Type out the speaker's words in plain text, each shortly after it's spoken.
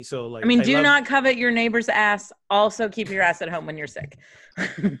So like, I mean, do not covet your neighbor's ass. Also keep your ass at home when you're sick.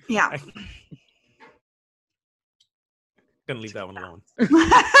 Yeah. Gonna leave that one alone.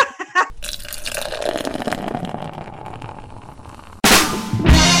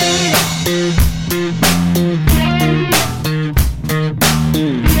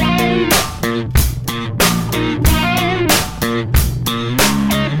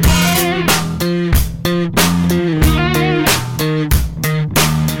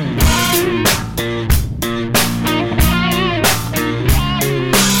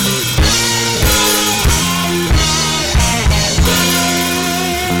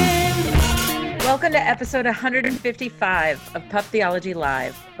 Welcome to episode 155 of Pup Theology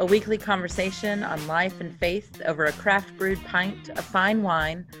Live, a weekly conversation on life and faith over a craft brewed pint of fine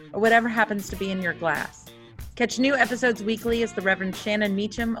wine or whatever happens to be in your glass. Catch new episodes weekly as the Reverend Shannon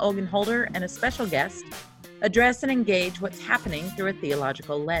Meacham, Olgan Holder, and a special guest address and engage what's happening through a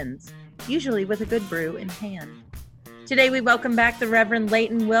theological lens, usually with a good brew in hand. Today we welcome back the Reverend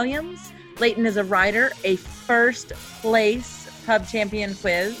Leighton Williams. Leighton is a writer, a first place pub champion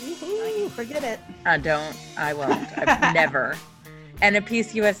quiz. Forget it. I won't. I've never. And a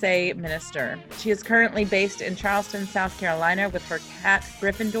Peace USA minister. She is currently based in Charleston, South Carolina with her cat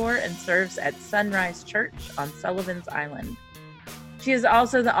Gryffindor and serves at Sunrise Church on Sullivan's Island. She is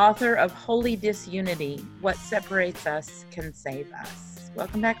also the author of Holy Disunity, What Separates Us Can Save Us.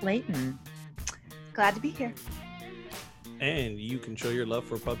 Welcome back, Leighton. Glad to be here. And you can show your love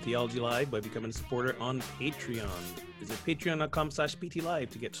for Pub Theology Live by becoming a supporter on Patreon. Visit patreon.com/ptlive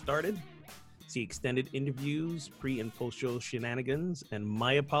to get started. See extended interviews, pre and post show shenanigans, and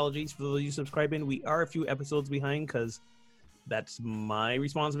my apologies for those of you subscribing. We are a few episodes behind because that's my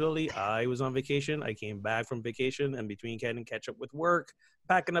responsibility. I was on vacation. I came back from vacation, and between getting catch up with work,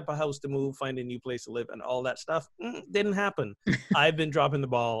 packing up a house to move, finding a new place to live, and all that stuff didn't happen. I've been dropping the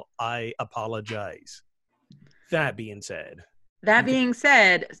ball. I apologize. That being said,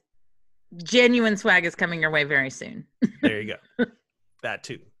 genuine swag is coming your way very soon. There you go. That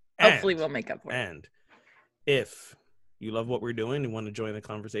too. Hopefully we'll make up for it. And if you love what we're doing and want to join the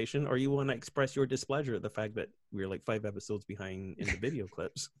conversation, or you want to express your displeasure at the fact that we're like 5 episodes behind in the video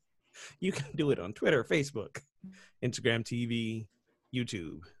clips, you can do it on Twitter, Facebook, Instagram TV,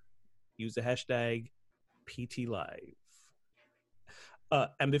 YouTube. Use the hashtag PTLive.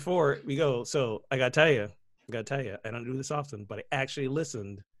 And before we go, so I gotta tell you, I don't do this often, but I actually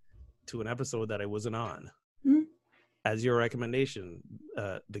listened to an episode that I wasn't on. As your recommendation,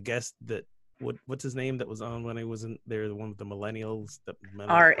 the guest that what's his name that was on when I wasn't there, the one with the millennials,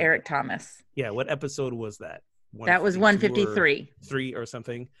 Eric Thomas. Yeah, what episode was that? That was 153. 3 or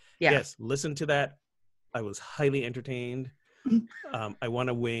something. Yeah. Yes, listen to that. I was highly entertained. I want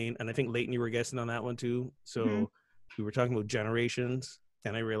to Wayne, and I think Leighton, you were guessing on that one too. So we were talking about generations,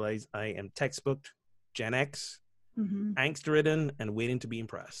 and I realized I am textbooked Gen X, angst-ridden, and waiting to be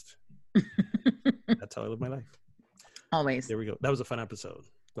impressed. That's how I live my life. Always. There we go. That was a fun episode.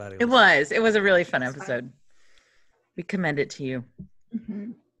 Glad it was. It was a really fun episode. We commend it to you.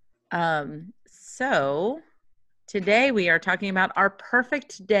 So today we are talking about our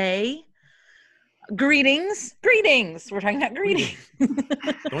perfect day. Greetings. We're talking about greetings.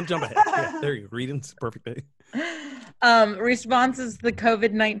 Don't jump ahead. Yeah, there you go. Greetings. Perfect day. Responses to the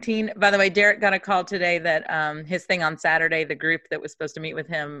COVID-19. By the way, Derek got a call today that his thing on Saturday, the group that was supposed to meet with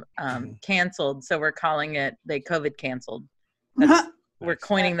him, canceled. So we're calling it they COVID canceled. We're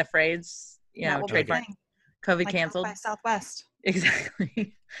coining the phrase, trademark. COVID canceled by Southwest.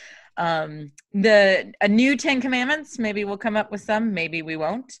 Exactly. A new 10 Commandments. Maybe we'll come up with some. Maybe we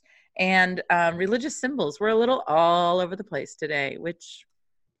won't. And religious symbols. We're a little all over the place today, which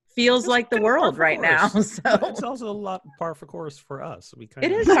feels like the world right now. So it's also a lot par for course for us.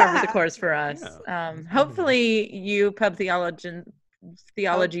 It is par for the course for us. Yeah. Hopefully you pub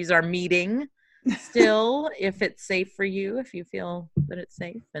theologies are meeting still, if it's safe for you, if you feel that it's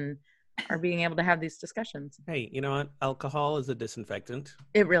safe and are being able to have these discussions. Hey, you know what? Alcohol is a disinfectant.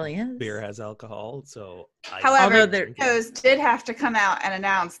 It really is. Beer has alcohol, so. However, those did have to come out and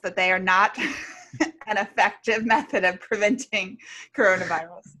announce that they are not an effective method of preventing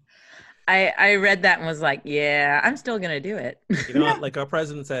coronavirus. I read that and was like, yeah, I'm still going to do it. You know what? Like our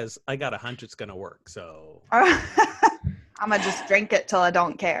president says, I got a hunch it's going to work, so. I'm going to just drink it till I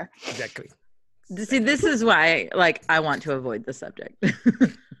don't care. Exactly. See, this is why, I want to avoid the subject.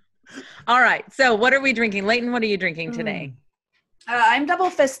 All right. So what are we drinking? Leighton, what are you drinking today? I'm double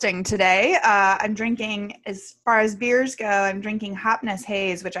fisting today. I'm drinking, as far as beers go, I'm drinking Hopness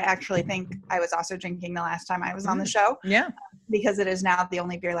Haze, which I actually think I was also drinking the last time I was on the show. Yeah. Because it is now the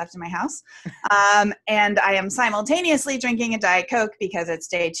only beer left in my house. And I am simultaneously drinking a Diet Coke because it's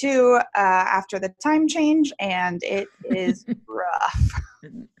day 2 after the time change, and it is rough.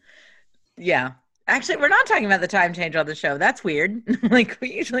 Yeah. Actually, we're not talking about the time change on the show. That's weird. Like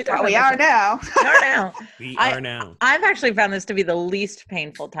we usually talk Well, about we are now. We are now. We are now. I've actually found this to be the least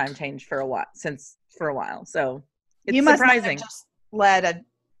painful time change for a while. So it's You must surprising. have just led a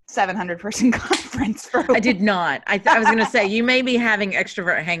 700-person conference for I did not. I was going to say you may be having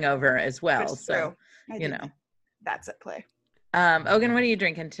extrovert hangover as well. So you know that's at play. Ogun, what are you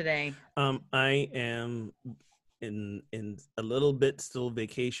drinking today? I am in a little bit still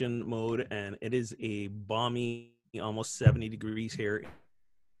vacation mode, and it is a balmy, almost 70 degrees here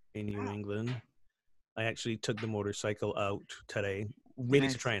in New England. I actually took the motorcycle out today, really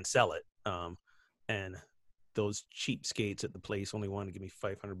to try and sell it. And those cheapskates at the place only wanted to give me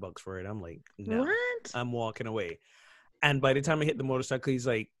 $500 for it. I'm like, no, What? I'm walking away. And by the time I hit the motorcycle,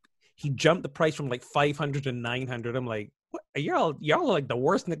 he jumped the price from like 500 to 900. I'm like, what? Y'all like the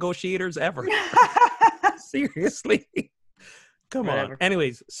worst negotiators ever. Seriously. Come Whatever. on.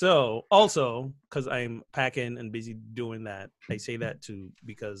 Anyways, so also because I'm packing and busy doing that, I say that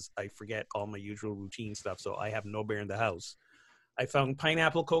because I forget all my usual routine stuff. So I have no beer in the house. I found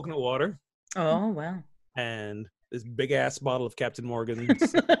pineapple coconut water. Oh, wow. And this big ass bottle of Captain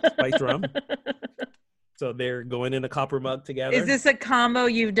Morgan's spiced rum. So they're going in a copper mug together. Is this a combo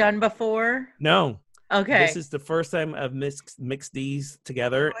you've done before? No. Okay. This is the first time I've mixed these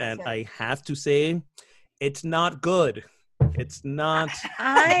together, and I have to say, it's not good. It's not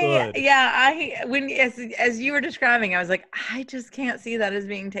good. Yeah, when as you were describing, I was like, I just can't see that as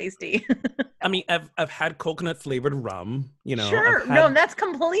being tasty. I mean, I've had coconut flavored rum, you know. Sure. No, that's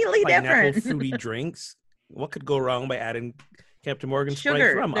completely different. Fruity drinks. What could go wrong by adding Captain Morgan's sugar?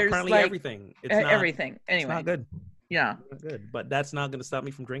 Spiced rum? There's Apparently like everything. It's not everything. Anyway, it's not good. Yeah. Not good. But that's not going to stop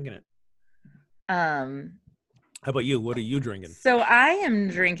me from drinking it. How about you? What are you drinking? So I am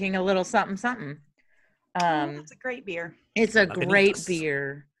drinking a little something something. It's a great beer. It's a great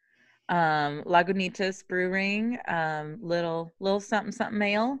beer. Lagunitas Brewing, little something something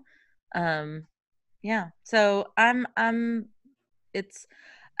ale. Yeah. So it's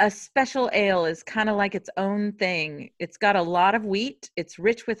a special ale is kind of like its own thing. It's got a lot of wheat. It's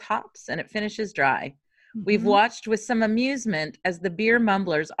rich with hops, and it finishes dry. Mm-hmm. We've watched with some amusement as the beer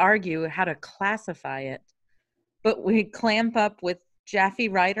mumblers argue how to classify it, but we clamp up with Jaffe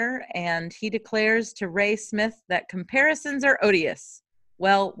Ryder, and he declares to Ray Smith that comparisons are odious.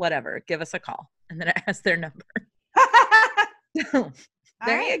 Well, whatever. Give us a call. And then it has their number. So,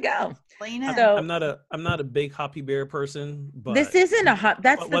 there you go. So, I'm not a big hoppy beer person, but this isn't a hop.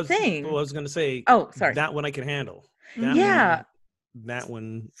 That's the thing. Well, I was going to say. Oh, sorry. That one I can handle. That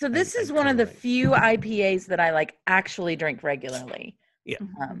one. So this is one of the few IPAs that I like actually drink regularly. Yeah,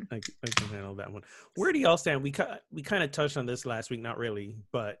 I can handle that one. Where do y'all stand? We kind of touched on this last week, not really,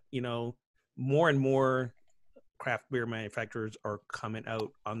 but you know, more and more craft beer manufacturers are coming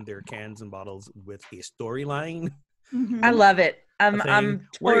out on their cans and bottles with a storyline. Mm-hmm. I love it. I'm totally.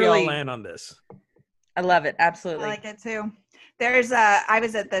 Where do y'all land on this? I love it. Absolutely. I like it too. I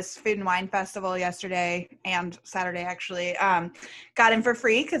was at this food and wine festival yesterday and Saturday actually. Got in for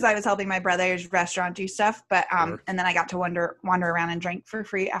free because I was helping my brother's restaurant do stuff, but and then I got to wander around and drink for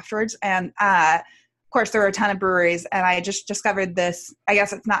free afterwards. And of course, there were a ton of breweries, and I just discovered this. I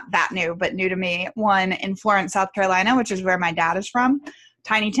guess it's not that new, but new to me. One in Florence, South Carolina, which is where my dad is from.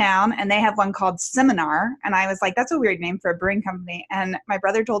 Tiny town, and they have one called Seminar, and I was like, that's a weird name for a brewing company. And my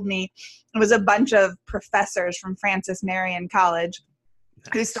brother told me it was a bunch of professors from Francis Marion College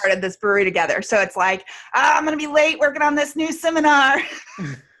who started this brewery together. So it's like, I'm gonna be late working on this new seminar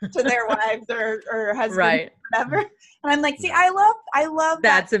to their wives or husbands, right? Or whatever. And I'm like, see, I love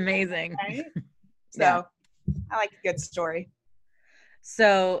that's amazing. Right? So I like a good story.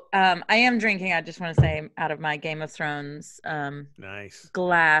 So I am drinking, I just want to say, out of my Game of Thrones nice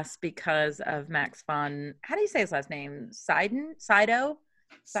glass because of Max von, how do you say his last name? Sydow?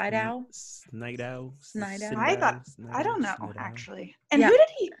 I don't know, actually. And who did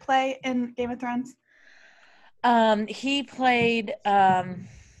he play in Game of Thrones? He played the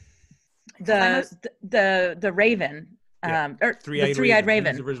Raven. Or the Three-Eyed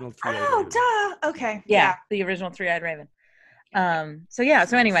Raven. The original Three-Eyed Raven. Duh. Okay. Yeah, the original Three-Eyed Raven. So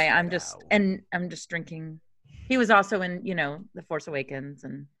anyway, I'm just drinking. He was also in, The Force Awakens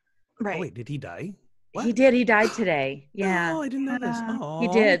and right. Oh, wait, did he die? What? He did. He died today. Yeah. Oh, I didn't know this. He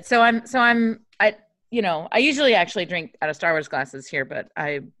did. So you know, I usually actually drink out of Star Wars glasses here, but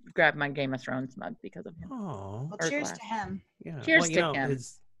I grabbed my Game of Thrones mug because of him. Oh, Well, cheers to him. yeah. Cheers well, you to know, him.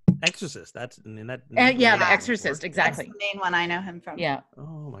 His Exorcist. That's and that. Yeah, The Yeah. Exorcist, exactly. That's the main one I know him from. Yeah.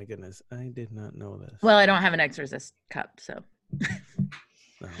 Oh my goodness, I did not know this. Well, I don't have an Exorcist cup, so.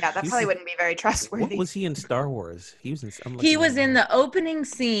 No. Yeah, that probably wouldn't be very trustworthy. What was he in Star Wars? He was in. He was in the opening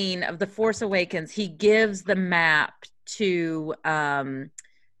scene of The Force Awakens. He gives the map to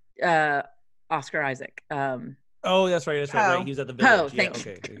Oscar Isaac. Oh, that's right. That's right. Poe. Right. He was at the village. Poe, Yeah. thanks.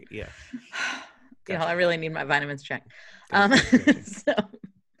 Okay. Yeah. You know, I really need my vitamins checked. Gotcha. So,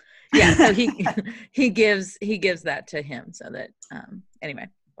 yeah, so he gives that to him so that anyway,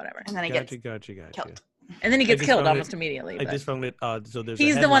 whatever. And then he Gotcha. gets Gotcha. killed. And then he gets just killed found almost it- immediately. I but just found it odd. So there's.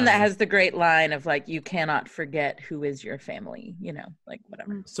 he's a the one that headline. has the great line of like, "You cannot forget who is your family." You know, like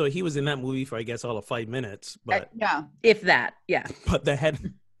whatever. So he was in that movie for I guess all of 5 minutes, but Yeah. If that, yeah. but the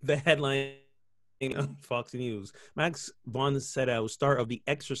headline on Fox News: Max von Sydow, star of The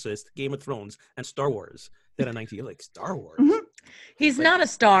Exorcist, Game of Thrones, and Star Wars. Then a 90 like Star Wars. Mhm. He's not a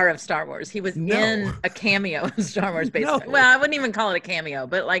star of Star Wars. He was No. in a cameo of Star Wars, basically. No. Well, I wouldn't even call it a cameo,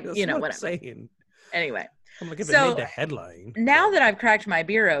 but like, That's you know, what I'm whatever. saying. Anyway, I'm like, if it So, made the headline. now that I've cracked my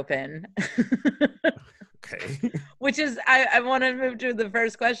beer open, Okay. which is, I want to move to the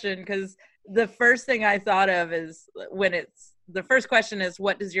first question because the first thing I thought of is the first question is,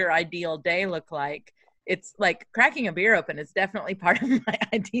 what does your ideal day look like? It's like cracking a beer open is definitely part of my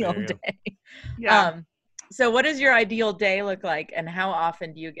ideal There you go. day. Yeah. So what does your ideal day look like, and how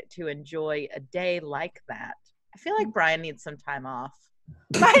often do you get to enjoy a day like that? I feel like Brian needs some time off.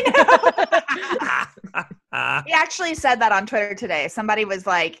 I know. He actually said that on Twitter today. Somebody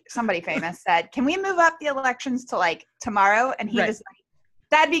famous said, "Can we move up the elections to like tomorrow?" And he Right. was like,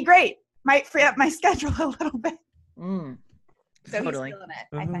 "That'd be great. Might free up my schedule a little bit." So Totally. he's feeling it,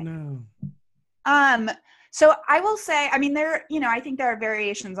 Oh I think. no. So I will say, I mean, I think there are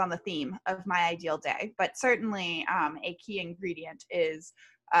variations on the theme of my ideal day, but certainly a key ingredient is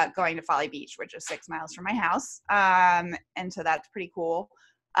going to Folly Beach, which is 6 miles from my house. And so that's pretty cool.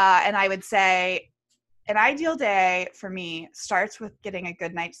 And I would say an ideal day for me starts with getting a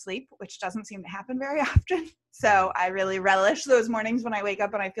good night's sleep, which doesn't seem to happen very often. So I really relish those mornings when I wake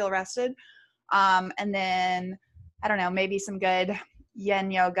up and I feel rested. And then, I don't know, maybe some good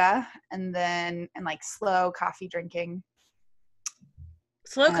yin yoga and like slow coffee drinking.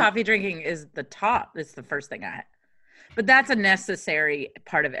 Slow coffee drinking is the top. It's the first thing but that's a necessary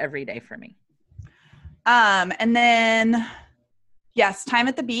part of every day for me. And then, yes, time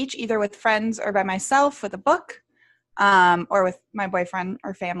at the beach, either with friends or by myself with a book, or with my boyfriend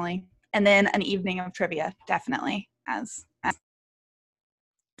or family. And then an evening of trivia, definitely. As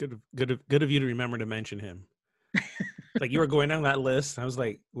Good of you to remember to mention him. Like you were going down that list. I was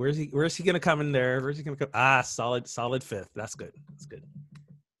like, where's he gonna come in there? Where's he gonna come? Solid fifth. That's good. That's good.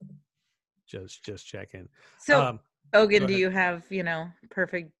 Just checking. So, Go Ogun, do ahead. you have,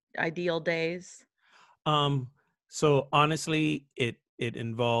 perfect ideal days? So honestly, it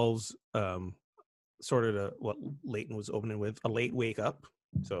involves sort of what Leighton was opening with, a late wake up.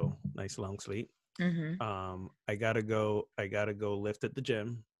 So nice long sleep. Mm-hmm. I gotta go lift at the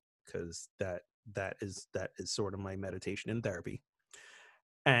gym because that is sort of my meditation and therapy.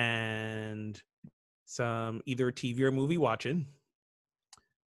 And some either a TV or movie watching,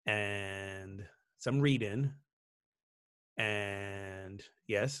 and some reading, and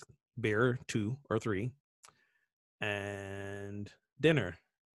yes, beer 2 or 3, and dinner.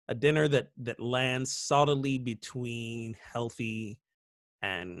 A dinner that lands solidly between healthy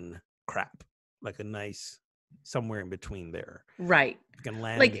and crap, like a nice somewhere in between there. Right. You can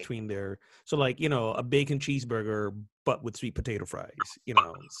land Like- in between there. So like, a bacon cheeseburger, but with sweet potato fries,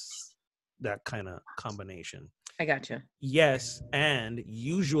 that kind of combination. I gotcha. Yes. And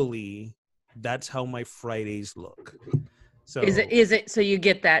usually that's how my Fridays look. So Is it, so you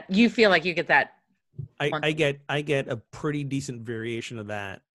get that, you feel like you get that? I get a pretty decent variation of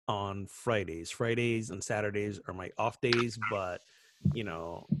that on Fridays. Fridays and Saturdays are my off days, but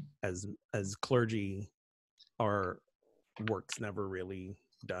as clergy, our work's never really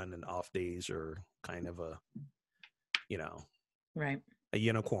done, and off days are kind of a Right. a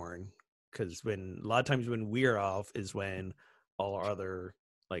unicorn, because a lot of times when we're off is when all our other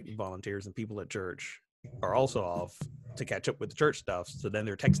like volunteers and people at church are also off to catch up with the church stuff. So then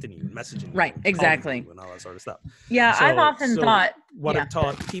they're texting you and messaging you, Right, and calling exactly. you and all that sort of stuff. Yeah, I've often thought, what yeah. I've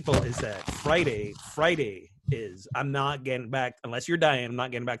taught people is that Friday is, I'm not getting back unless you're dying. I'm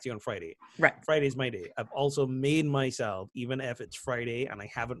not getting back to you on Friday. Right. Friday's my day. I've also made myself, even if it's Friday and I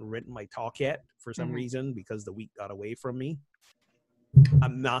haven't written my talk yet for some Mhm. reason because the week got away from me,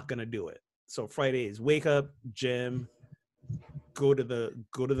 I'm not gonna do it. so Fridays, wake up, gym, go to the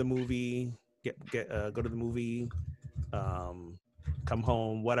movie, go to the movie, come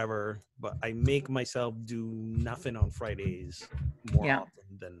home, whatever. But I make myself do nothing on Fridays more Yeah.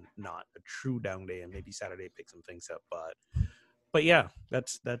 often than not. A true down day, and maybe Saturday pick some things up. But yeah,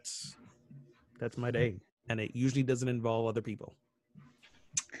 that's my day, and it usually doesn't involve other people.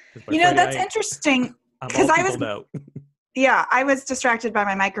 You know, that's interesting because I was out. Yeah, I was distracted by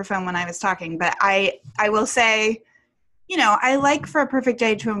my microphone when I was talking, but I will say, you know, I like for a perfect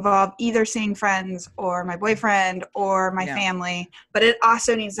day to involve either seeing friends or my boyfriend or my family, but it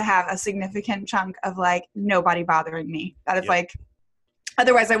also needs to have a significant chunk of like nobody bothering me. That is like,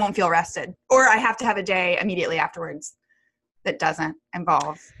 otherwise I won't feel rested, or I have to have a day immediately afterwards that doesn't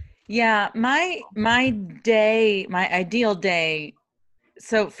involve. Yeah, my ideal day.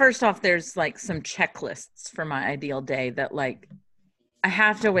 So first off, there's like some checklists for my ideal day that like I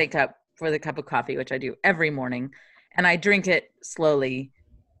have to wake up for the cup of coffee, which I do every morning, and I drink it slowly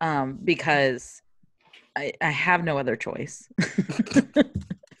because I have no other choice.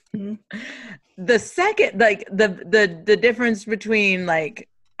 The second, like the difference between like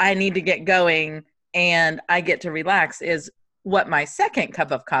I need to get going and I get to relax is what my second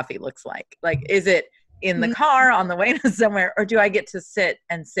cup of coffee looks like. Like, is it in the car on the way to somewhere, or do I get to sit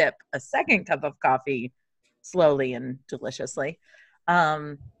and sip a second cup of coffee slowly and deliciously?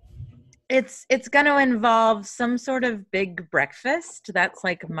 It's going to involve some sort of big breakfast. That's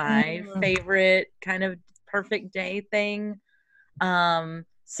like my favorite kind of perfect day thing.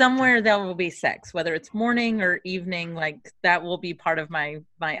 Somewhere there will be sex, whether it's morning or evening, like that will be part of my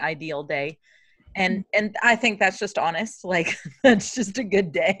ideal day. And I think that's just honest. Like that's just a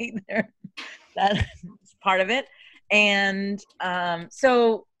good day there. That's part of it. And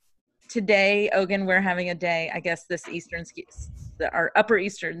so today, Ogun, we're having a day, I guess this our upper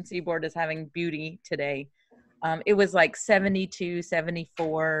Eastern Seaboard is having beauty today. It was like 72,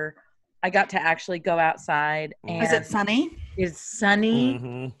 74. I got to actually go outside. And is it sunny? It's sunny.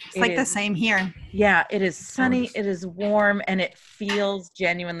 Mm-hmm. It's like the same here. Yeah, it is sunny. It is warm, and it feels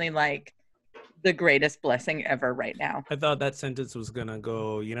genuinely like the greatest blessing ever right now. I thought that sentence was gonna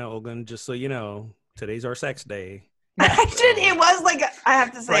go, you know, Ogun, just so you know, today's our sex day. It was like, I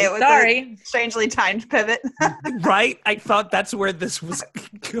have to say, right, it was sorry. a strangely timed pivot. Right? I thought that's where this was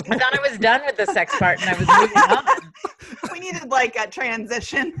going. I thought I was done with the sex part and I was moving on. We needed like a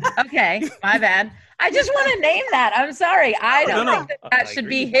transition. Okay, my bad. I just want to name that. I'm sorry. I don't think that should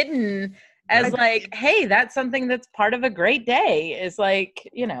be hidden as like, hey, that's something that's part of a great day. Is like,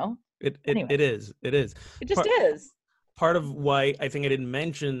 you know. Anyway. It is. It just is. Part of why I think I didn't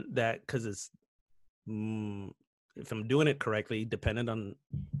mention that, because it's, if I'm doing it correctly, dependent on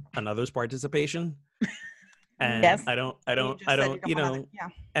others' participation. And yes. I don't, you know,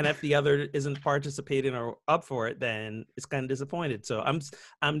 and if the other isn't participating or up for it, then it's kind of disappointed. So I'm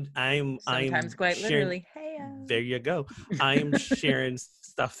sometimes quite literally. Hey, there you go. I'm sharing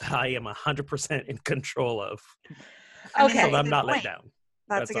stuff that I am 100% in control of. Okay. So I'm not let down.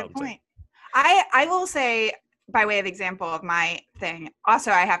 That's a good point. I will say, by way of example of my thing,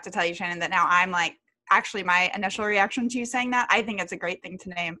 also I have to tell you, Shannon, that now I'm like, actually my initial reaction to you saying that, I think it's a great thing to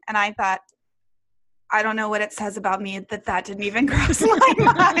name. And I thought, I don't know what it says about me that didn't even cross my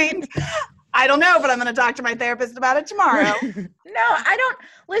mind. I don't know, but I'm going to talk to my therapist about it tomorrow. No, I don't.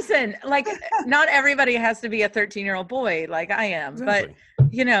 Listen, like, not everybody has to be a 13-year-old boy like I am. Exactly.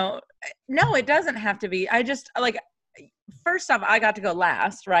 But, you know, no, it doesn't have to be. I just, like, first off, I got to go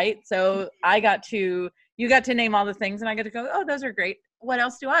last, right? So you got to name all the things, and I got to go, oh, those are great. What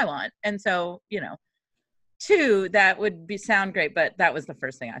else do I want? And so, you know, 2, that would sound great, but that was the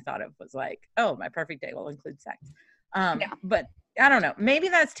first thing I thought of, was like, oh, my perfect day will include sex. But I don't know, maybe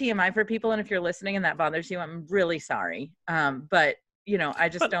that's TMI for people, and if you're listening and that bothers you, I'm really sorry. But you know, I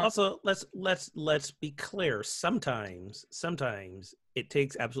just don't. Also, let's be clear. Sometimes it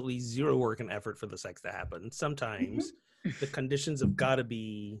takes absolutely zero work and effort for the sex to happen. Sometimes the conditions have got to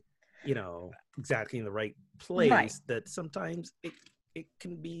be, you know, exactly in the right place. Right. That sometimes it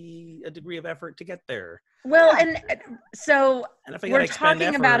can be a degree of effort to get there. Well, and so we're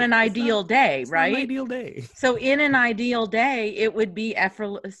talking about an ideal day, right? An ideal day. So in an ideal day, it would be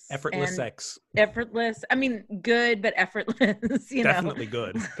effortless sex. Effortless. I mean, good, but effortless. You Definitely know?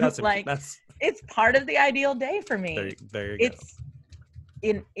 Good. That's like it's part of the ideal day for me. There you go.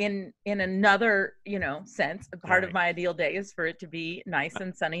 In another, you know, sense, a part of my ideal day is for it to be nice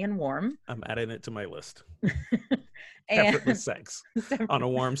and sunny and warm. I'm adding it to my list. Effortless sex on a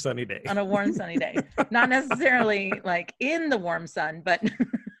warm sunny day. On a warm sunny day. Not necessarily like in the warm sun, but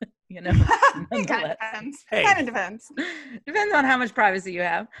you know. It kind of depends. Hey. Kind of depends. Depends on how much privacy you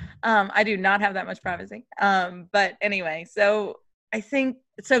have. I do not have that much privacy. But anyway, so I think,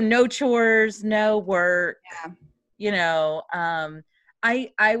 so no chores, no work, Yeah. you know,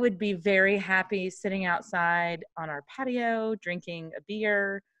 I would be very happy sitting outside on our patio, drinking a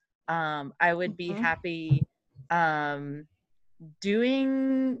beer. I would be happy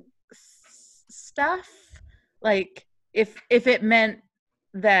doing stuff, like if it meant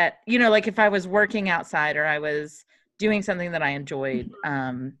that, you know, like if I was working outside or I was doing something that I enjoyed.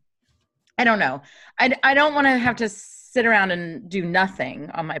 I don't know. I don't want to have to sit around and do nothing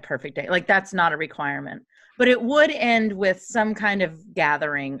on my perfect day. Like that's not a requirement. But it would end with some kind of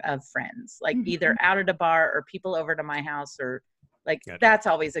gathering of friends, like either out at a bar or people over to my house, or like that's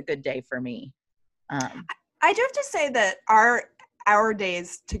always a good day for me. I do have to say that our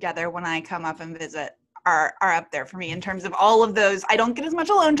days together when I come up and visit are up there for me in terms of all of those. I don't get as much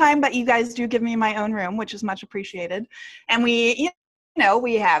alone time, but you guys do give me my own room, which is much appreciated. And we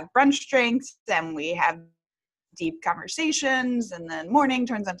have brunch drinks and we have deep conversations, and then morning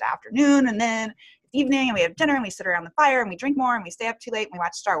turns into afternoon, and then evening, and we have dinner and we sit around the fire and we drink more and we stay up too late and we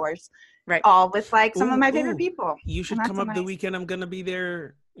watch Star Wars. Right. All with like some of my favorite people. You should come up the weekend. I'm gonna be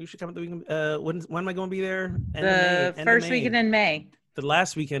there. You should come up the weekend. When am I going to be there? The first weekend in May. The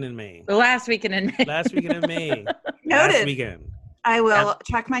last weekend in May. The last weekend in May. Last weekend in May. Noted. Last weekend. I will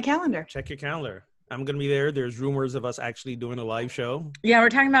check my calendar. Check your calendar. I'm gonna be there. There's rumors of us actually doing a live show. Yeah, we're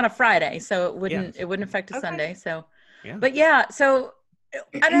talking about a Friday, so it wouldn't affect a Sunday. So, yeah. But yeah, so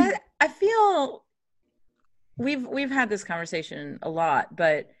I feel we've had this conversation a lot,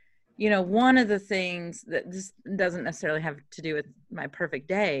 but you know, one of the things that this doesn't necessarily have to do with my perfect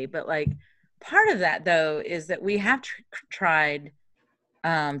day, but like part of that though is that we have tried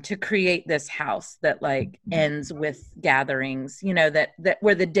to create this house that like ends with gatherings, you know, that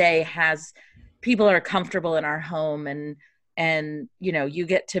where the day has people are comfortable in our home, and you know, you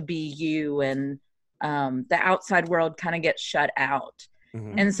get to be you, and the outside world kind of gets shut out.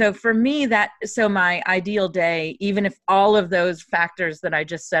 And so for me, so my ideal day, even if all of those factors that I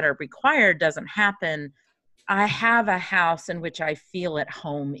just said are required, doesn't happen, I have a house in which I feel at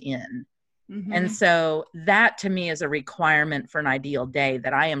home in. And so that to me is a requirement for an ideal day,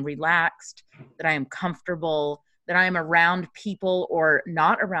 that I am relaxed, that I am comfortable, that I am around people or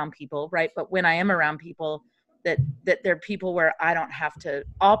not around people, right? But when I am around people, that they're people where I don't have to,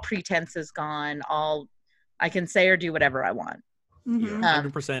 all pretense is gone, I can say or do whatever I want. You're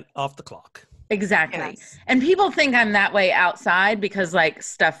 100% off the clock. Exactly. Yes. And people think I'm that way outside because like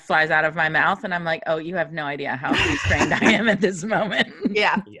stuff flies out of my mouth, and I'm like, oh, you have no idea how restrained I am at this moment.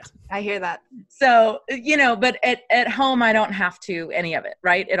 Yeah. I hear that. So, you know, but at home, I don't have to any of it,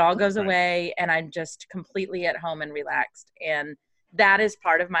 right? It all goes away, and I'm just completely at home and relaxed. And that is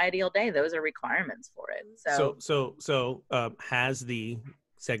part of my ideal day. Those are requirements for it. So has the,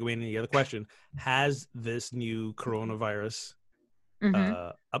 segue into the other question, has this new coronavirus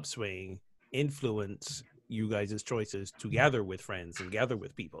upswing influence you guys' choices to gather with friends and gather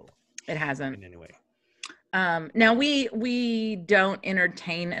with people? It hasn't in any way. Now we don't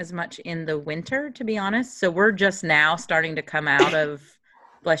entertain as much in the winter, to be honest. So we're just now starting to come out of,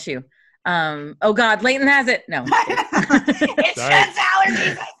 bless you. Oh God, Leighton has it. No, it's just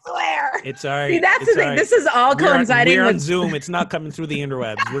allergies, I swear. It's all right. See, that's the thing. Right. This is all coinciding we're with on Zoom. It's not coming through the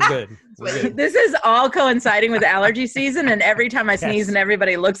interwebs. We're good. We're good. This is all coinciding with allergy season, and every time I sneeze, and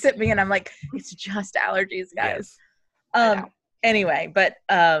everybody looks at me, and I'm like, it's just allergies, guys. Yes. Anyway, but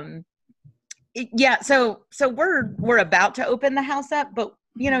yeah. So we're about to open the house up, but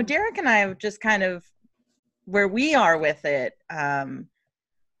you know, Derek and I have just kind of where we are with it.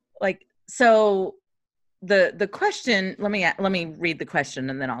 Like, so the question, let me read the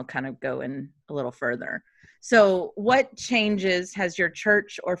question, and then I'll kind of go in a little further. So what changes has your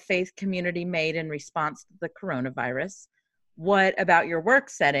church or faith community made in response to the coronavirus? What about your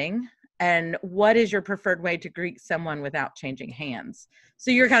work setting? And what is your preferred way to greet someone without changing hands? So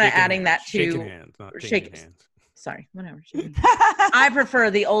you're kind of adding that to shaking hands, not changing hands. Sorry, whatever. I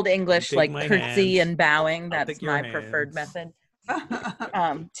prefer the old English, like curtsy and bowing. That's my preferred method.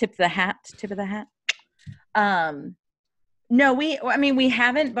 Tip of the hat. No, we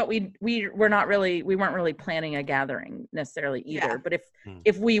haven't, but we weren't really planning a gathering necessarily either. Yeah. But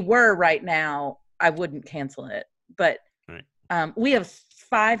if we were right now, I wouldn't cancel it. But we have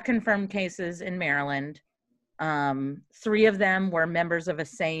 5 confirmed cases in Maryland. 3 of them were members of a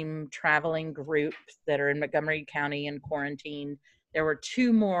same traveling group that are in Montgomery County and quarantined. There were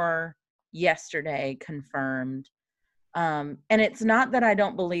 2 more yesterday confirmed. And it's not that I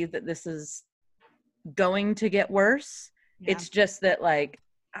don't believe that this is going to get worse. Yeah. It's just that, like,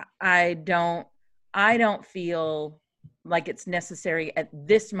 I don't feel like it's necessary at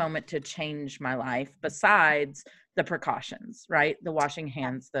this moment to change my life besides the precautions, right? The washing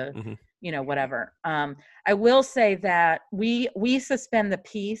hands, the, whatever. I will say that we suspend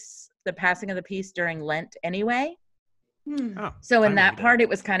the passing of the peace during Lent anyway. Oh, so in that part, it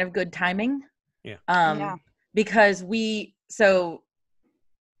was kind of good timing. Yeah. Because the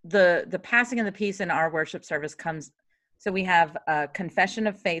passing of the peace in our worship service comes, so we have a confession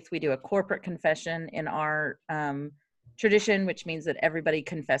of faith. We do a corporate confession in our tradition, which means that everybody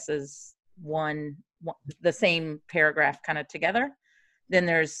confesses the same paragraph kind of together. Then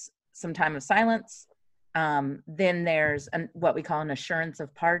there's some time of silence. Then there's what we call an assurance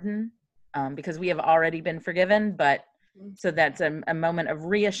of pardon, because we have already been forgiven, but so that's a moment of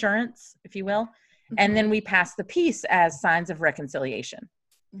reassurance, if you will. And then we pass the peace as signs of reconciliation.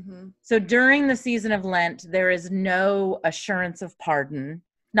 So during the season of Lent, there is no assurance of pardon,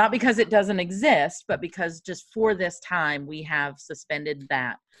 not because it doesn't exist, but because just for this time we have suspended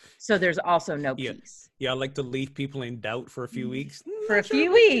that. So there's also no peace. Yeah, I like to leave people in doubt for a few weeks. For a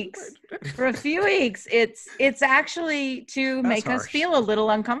few weeks. It's actually to make us feel a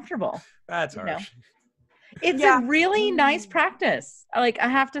little uncomfortable. That's harsh. It's a really nice practice. I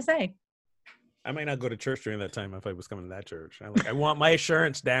have to say. I might not go to church during that time if I was coming to that church. I want my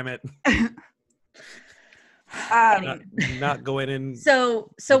assurance, damn it. Not going in. So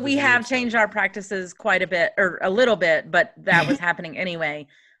we have changed our practices quite a bit, or a little bit, but that was happening anyway.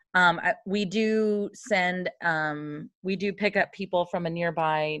 We do pick up people from a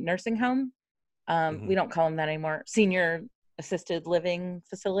nearby nursing home. We don't call them that anymore. Senior assisted living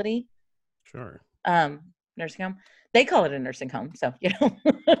facility. Sure. Nursing home. They call it a nursing home. So,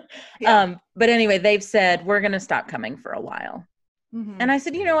 but anyway, they've said, we're going to stop coming for a while. And I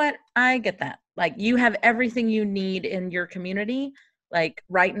said, you know what? I get that. Like, you have everything you need in your community. Like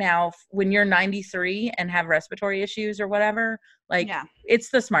right now, when you're 93 and have respiratory issues or whatever, it's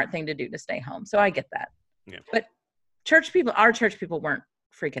the smart thing to do to stay home. So I get that. Yeah. But our church people weren't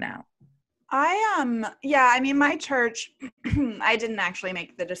freaking out. My church, I didn't actually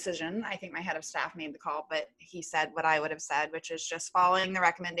make the decision. I think my head of staff made the call, but he said what I would have said, which is just following the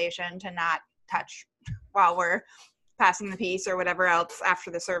recommendation to not touch while we're passing the peace or whatever else after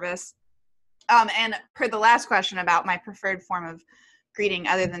the service. And per the last question about my preferred form of greeting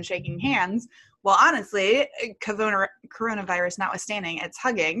other than shaking hands, well, honestly, coronavirus notwithstanding, it's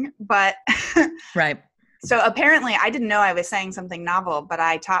hugging, but right. So apparently I didn't know I was saying something novel, but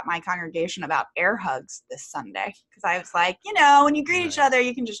I taught my congregation about air hugs this Sunday, because I was like, when you greet each other,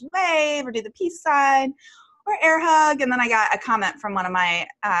 you can just wave or do the peace sign or air hug. And then I got a comment from one of my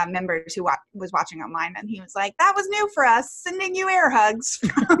members who was watching online, and he was like, that was new for us, sending you air hugs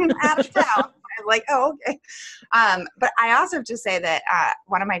from out of town. I was like, oh, okay. But I also have to say that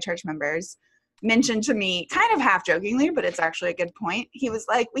one of my church members mentioned to me, kind of half jokingly, but it's actually a good point. He was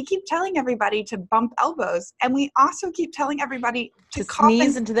like, we keep telling everybody to bump elbows, and we also keep telling everybody to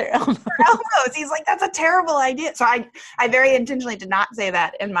sneeze into their elbows. He's like, that's a terrible idea. So I very intentionally did not say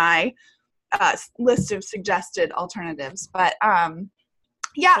that in my list of suggested alternatives. But I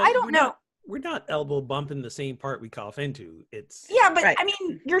don't know. We're not elbow bumping the same part we cough into. It's but right. I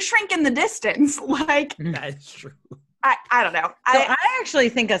mean, you're shrinking the distance. Like that's true. I don't know. So I actually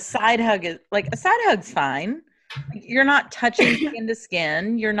think a side hug's fine. You're not touching skin to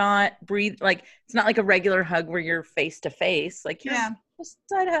skin. You're not it's not like a regular hug where you're face to face. Like you're just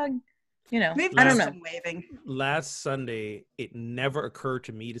side hug. I don't know. Waving. Last Sunday, it never occurred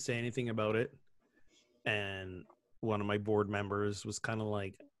to me to say anything about it, and one of my board members was kind of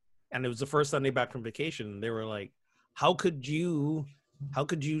like, and it was the first Sunday back from vacation. And they were like, "How could you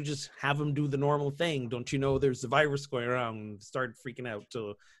just have them do the normal thing? Don't you know there's a virus going around?" Started freaking out.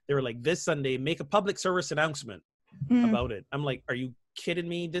 So they were like, this Sunday, make a public service announcement about it. I'm like, are you kidding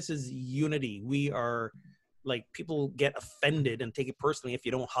me? This is unity. We are like, people get offended and take it personally if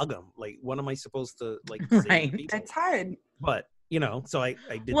you don't hug them. Like, what am I supposed to like say to people? It's hard. But, so I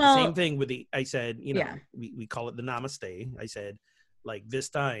did the same thing with I said, we call it the namaste. I said, like, this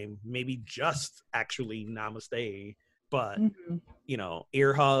time, maybe just actually namaste. But,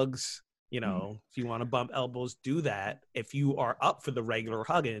 ear hugs, if you want to bump elbows, do that. If you are up for the regular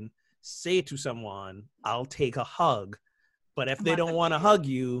hugging, say to someone, I'll take a hug. But if they don't want to hug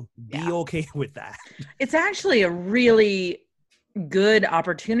you, be okay with that. It's actually a really good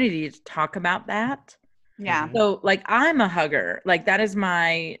opportunity to talk about that. Yeah. So, like, I'm a hugger. Like, that is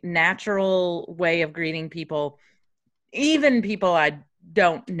my natural way of greeting people, even people I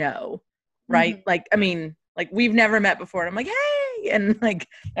don't know, right? Mm-hmm. Like, I mean, like, we've never met before. And I'm like, hey, and like,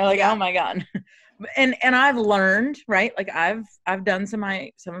 they're like, oh my God. and I've learned, right? Like I've done some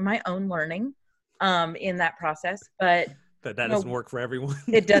of my own learning in that process, but that doesn't work for everyone.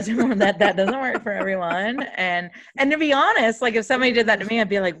 It doesn't that doesn't work for everyone. And to be honest, like if somebody did that to me, I'd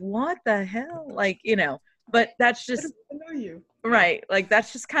be like, what the hell? Like, but that's just right. Like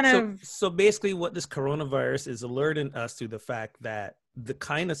that's just kind of so basically what this coronavirus is alerting us to the fact that the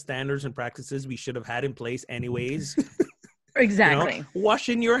kind of standards and practices we should have had in place anyways. Exactly.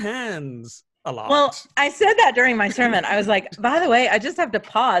 Washing your hands a lot. Well, I said that during my sermon. I was like, by the way, I just have to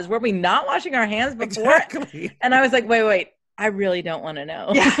pause. Were we not washing our hands before? Exactly. And I was like, wait. I really don't want to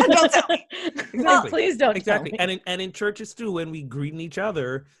know. Yeah, don't tell me. Well, please don't tell me. And in churches too, when we greet each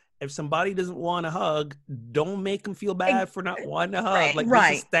other, if somebody doesn't want a hug, don't make them feel bad for not wanting a hug. Like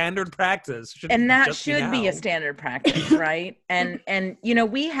this is standard practice. And that should be a standard practice, right? And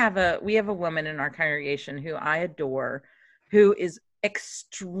we have a woman in our congregation who I adore, who is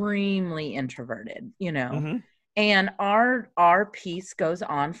extremely introverted, Mm-hmm. and our peace goes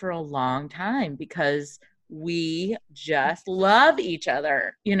on for a long time because we just love each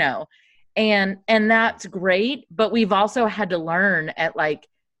other, and that's great. But we've also had to learn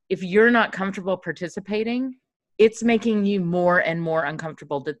if you're not comfortable participating, it's making you more and more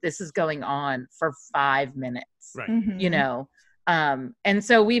uncomfortable that this is going on for 5 minutes, right? Mm-hmm. And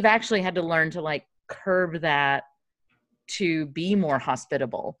so we've actually had to learn to curb that to be more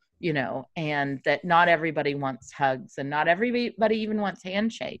hospitable, and that not everybody wants hugs and not everybody even wants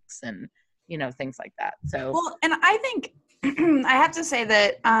handshakes and things like that. So, well, and I think I have to say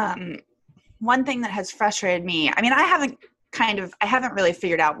that one thing that has frustrated me, I mean, I haven't really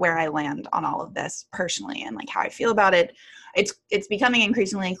figured out where I land on all of this personally and how I feel about it. It's becoming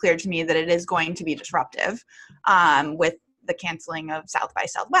increasingly clear to me that it is going to be disruptive with the canceling of South by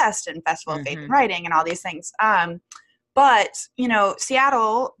Southwest and Festival of Faith and Writing and all these things. But,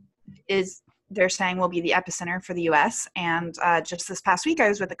 Seattle they're saying will be the epicenter for the U.S. And just this past week, I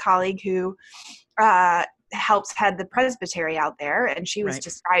was with a colleague who helps head the presbytery out there. And she was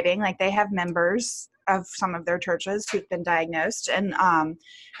describing, they have members of some of their churches who've been diagnosed. And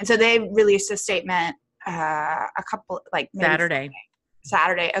so they released a statement a couple,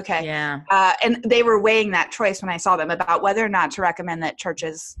 Saturday. Okay. Yeah. And they were weighing that choice when I saw them about whether or not to recommend that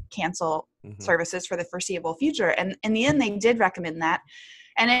churches cancel services for the foreseeable future. And in the end, they did recommend that.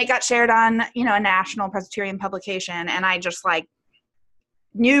 And it got shared on, a national Presbyterian publication. And I just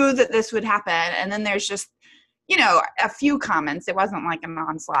knew that this would happen. And then there's just, a few comments. It wasn't an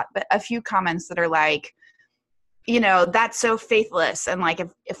onslaught, but a few comments that are that's so faithless. And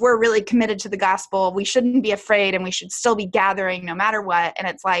if we're really committed to the gospel, we shouldn't be afraid and we should still be gathering no matter what. And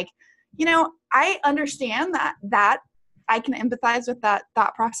it's I understand that I can empathize with that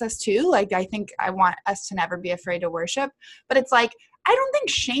thought process too. I think I want us to never be afraid to worship, but it's I don't think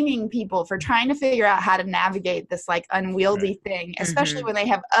shaming people for trying to figure out how to navigate this unwieldy thing, especially when they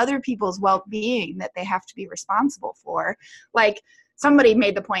have other people's well-being that they have to be responsible for. Somebody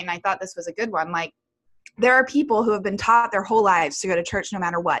made the point, and I thought this was a good one. There are people who have been taught their whole lives to go to church no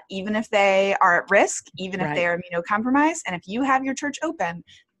matter what, even if they are at risk, even if they are immunocompromised. And if you have your church open,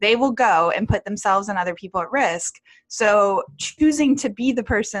 they will go and put themselves and other people at risk. So choosing to be the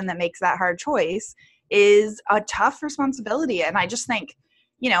person that makes that hard choice is a tough responsibility. And I just think,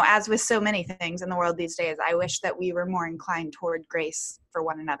 as with so many things in the world these days, I wish that we were more inclined toward grace for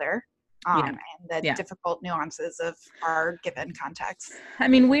one another and the difficult nuances of our given context. I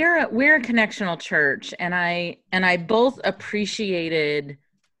mean, we're a connectional church, and I both appreciated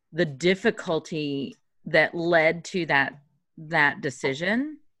the difficulty that led to that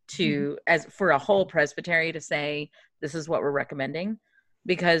decision to as for a whole presbytery to say this is what we're recommending.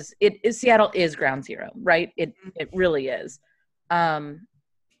 Because Seattle is ground zero, right? It really is.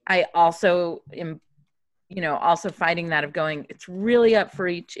 I also am, also fighting that of going, it's really up for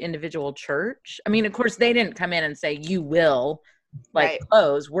each individual church. I mean, of course, they didn't come in and say, you will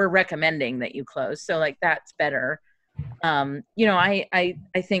close. We're recommending that you close. So that's better. I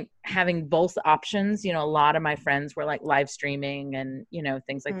think having both options, a lot of my friends were live streaming and,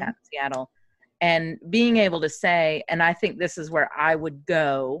 things like that in Seattle. And being able to say, and I think this is where I would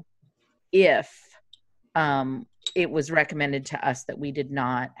go if it was recommended to us that we did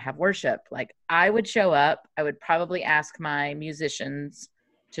not have worship. I would show up. I would probably ask my musicians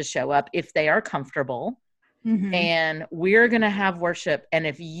to show up if they are comfortable. And we're going to have worship. And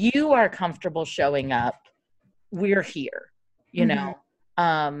if you are comfortable showing up, we're here.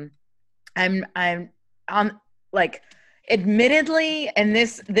 I'm on admittedly, and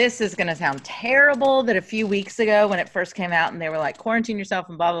this is going to sound terrible, that a few weeks ago when it first came out and they were quarantine yourself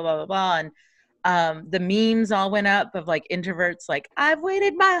and blah, blah, blah, blah, blah. And The memes all went up of like introverts, like, I've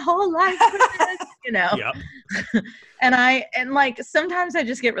waited my whole life for this, you know? Yep. and like, sometimes I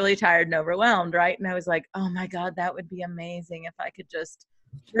just get really tired and overwhelmed, right? And I was like, oh my God, that would be amazing if I could just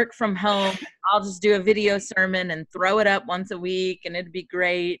work from home. I'll just do a video sermon and throw it up once a week and it'd be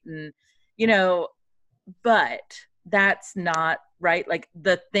great. And, you know, but that's not right. Like,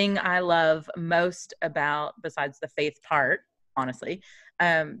 the thing I love most about, besides the faith part, honestly,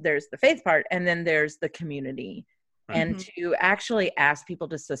 there's the faith part, and then there's the community. Right. And to actually ask people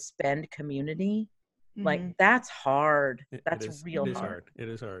to suspend community, like, that's hard. That's real hard. It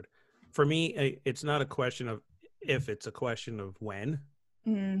is hard. For me, it's not a question of if, it's a question of when.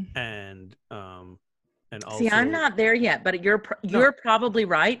 And also, see, I'm not there yet, but you're probably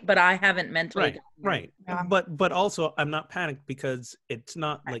right, but I haven't mentally right. Yeah. But also, I'm not panicked, because it's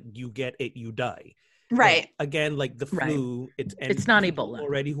not like you get it, you die. Right. Like, again, like the flu, it's not Ebola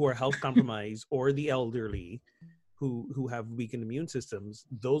already, who are health compromised or the elderly who have weakened immune systems.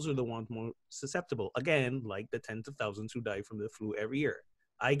 Those are the ones more susceptible. Again, like the tens of thousands who die from the flu every year.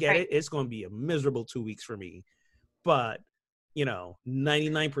 I get it. It's going to be a miserable 2 weeks for me, but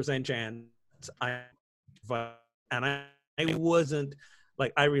 99% chance I wasn't,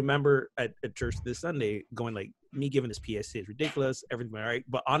 like, I remember at church this Sunday going like, me giving this PSA is ridiculous, everything all right.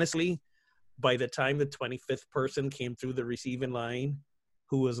 But honestly, by the time the 25th person came through the receiving line,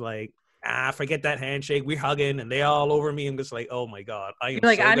 who was like, forget that handshake, we're hugging, and they all over me, I'm just like, oh my God,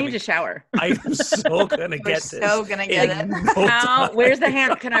 I need to shower. I am so gonna get this. So gonna get it. No where's the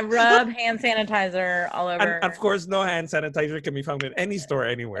hand? Can I rub hand sanitizer all over? And of course, no hand sanitizer can be found in any store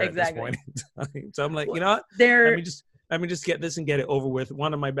anywhere at this point in time. So I'm like, you know what? Let me just get this and get it over with.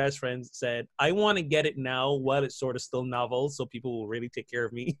 One of my best friends said, I want to get it now while it's sort of still novel, so people will really take care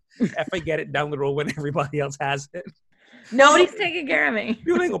of me. If I get it down the road when everybody else has it. Nobody's taking care of me.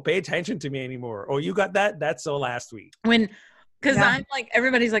 People ain't gonna pay attention to me anymore. Oh, you got that? That's so last week. Because I'm like,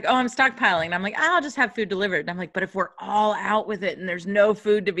 everybody's like, oh, I'm stockpiling. And I'm like, I'll just have food delivered. And I'm like, but if we're all out with it and there's no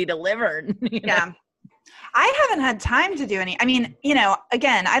food to be delivered. Yeah. I haven't had time to do any. I mean,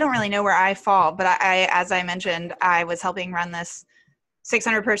 again, I don't really know where I fall, but I as I mentioned, I was helping run this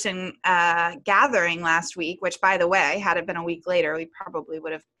 600 person gathering last week, which, by the way, had it been a week later, we probably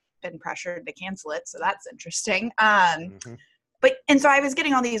would have been pressured to cancel it. So that's interesting. And so I was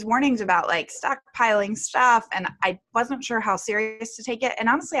getting all these warnings about like stockpiling stuff, and I wasn't sure how serious to take it. And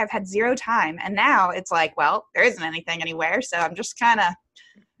honestly, I've had zero time. And now it's like, well, there isn't anything anywhere. So I'm just kind of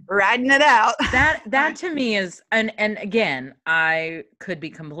riding it out. That to me is, and again, I could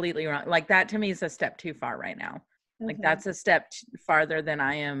be completely wrong. Like, that to me is a step too far right now. Like, that's a step farther than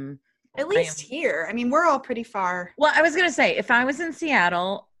I am. At least here. I mean, we're all pretty far. Well, I was going to say, if I was in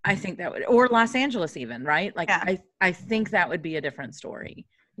Seattle, I think that would, or Los Angeles even, right? Like, I think that would be a different story.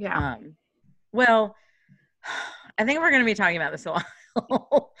 Yeah. Well, I think we're going to be talking about this a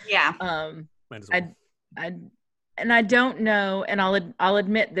while. Yeah. Might as well. And I don't know, and I'll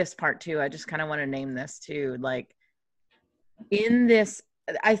admit this part too. I just kind of want to name this too. Like, in this,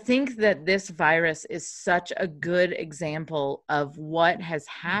 I think that this virus is such a good example of what has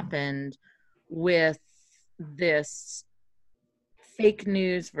happened with this fake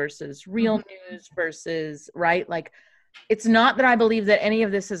news versus real news versus, right? Like, it's not that I believe that any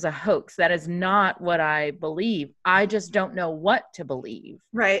of this is a hoax. That is not what I believe. I just don't know what to believe.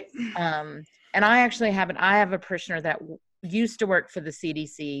 Right. And I actually have a parishioner that used to work for the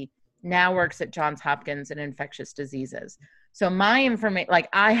CDC, now works at Johns Hopkins in infectious diseases. So my information, like,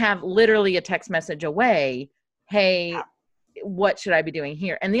 I have literally a text message away, hey, what should I be doing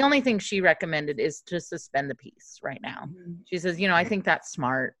here? And the only thing she recommended is to suspend the peace right now. She says, I think that's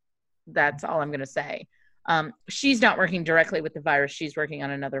smart. That's all I'm going to say. She's not working directly with the virus. She's working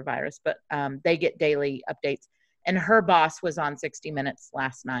on another virus, but they get daily updates. And her boss was on 60 Minutes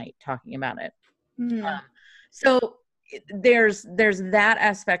last night talking about it. So there's that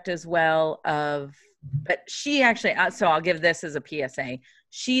aspect as well of, but she actually, so I'll give this as a PSA.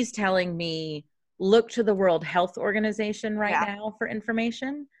 She's telling me, look to the World Health Organization now for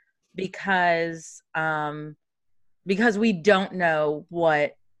information, because we don't know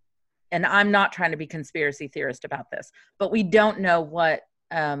what, and I'm not trying to be conspiracy theorist about this, but we don't know what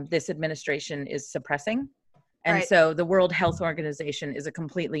this administration is suppressing. And so the World Health Organization is a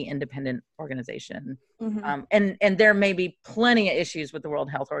completely independent organization. And there may be plenty of issues with the World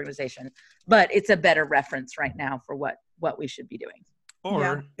Health Organization, but it's a better reference right now for what we should be doing.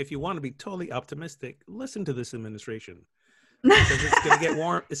 Or if you want to be totally optimistic, listen to this administration. Because it's going to get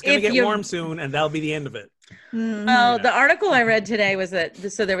warm. It's going to get warm soon, and that'll be the end of it. Well, the article I read today was that,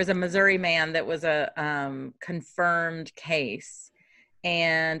 so there was a Missouri man that was a confirmed case.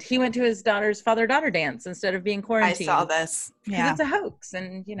 and he went to his daughter's father-daughter dance instead of being quarantined. I saw this. Because it's a hoax,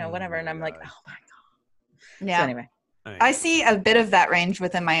 and whatever. And I'm like, oh my god. Yeah. So anyway, I see a bit of that range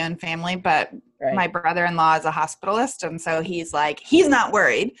within my own family, but my brother-in-law is a hospitalist, and so he's not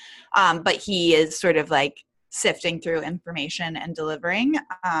worried, but he is sort of like sifting through information and delivering.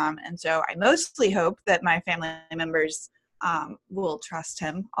 And so I mostly hope that my family members will trust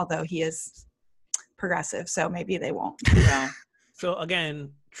him, although he is progressive, so maybe they won't. So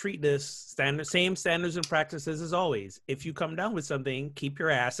again, treat this same standards and practices as always. If you come down with something, keep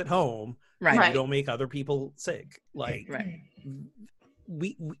your ass at home. Right. You don't make other people sick. So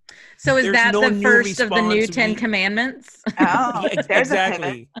is that the first of the new 10 commandments? Oh,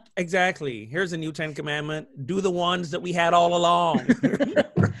 exactly. Here's a new 10 commandment. Do the ones that we had all along.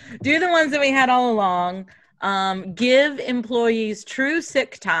 Do the ones that we had all along. Give employees true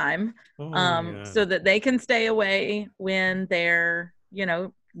sick time, so that they can stay away when they're,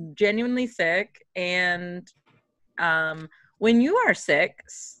 genuinely sick. And when you are sick,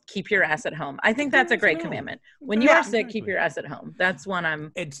 keep your ass at home. I think that's a great commandment. When you are sick, keep your ass at home. That's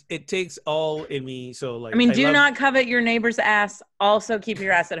one it takes all in me. So like, do not covet your neighbor's ass. Also keep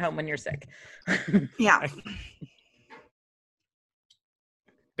your ass at home when you're sick. Yeah.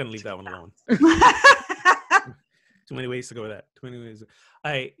 Gonna leave that one alone. Too many ways to go with that. Too many ways.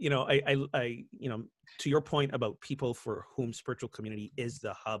 I to your point about people for whom spiritual community is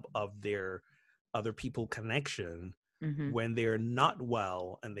the hub of their other people connection, when they're not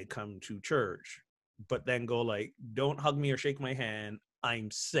well and they come to church, but then go like, don't hug me or shake my hand,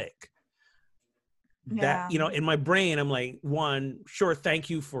 I'm sick. Yeah. That, in my brain, I'm like, one, sure, thank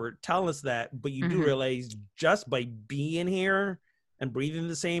you for telling us that, but you do realize just by being here and breathing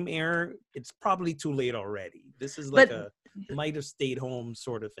the same air, it's probably too late already. This is like might have stayed home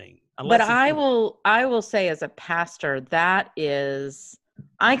sort of thing. But I will say as a pastor, that is,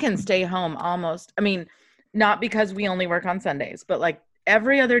 I can stay home almost, not because we only work on Sundays, but like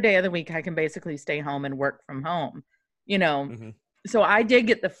every other day of the week, I can basically stay home and work from home, So I did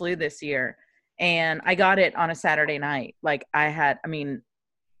get the flu this year, and I got it on a Saturday night. Like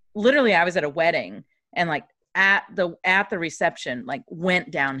literally I was at a wedding, and like at the reception, like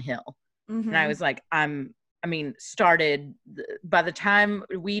went downhill. And I was like, started by the time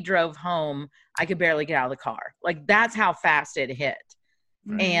we drove home, I could barely get out of the car. Like that's how fast it hit.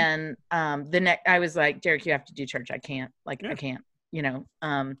 And I was like, Derek, you have to do church. I can't, I can't,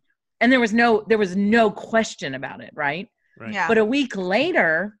 and there was no question about it. Right. Yeah. But a week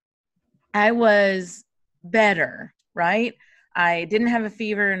later I was better. Right. I didn't have a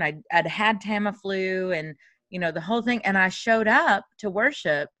fever, and I'd had Tamiflu and, the whole thing. And I showed up to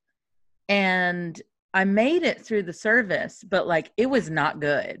worship, and I made it through the service, but like, it was not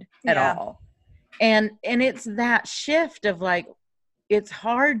good at all. And it's that shift of like, it's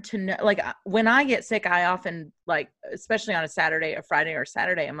hard to know, like when I get sick, I often like, especially on a Saturday, a Friday or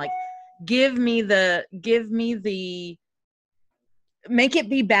Saturday, I'm like, make it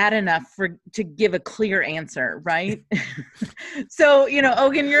be bad enough to give a clear answer. Right. So,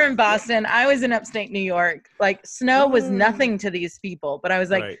 Ogun, you're in Boston. I was in upstate New York. Like snow was nothing to these people, but I was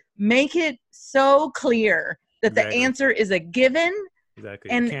like, make it so clear that the answer is a given.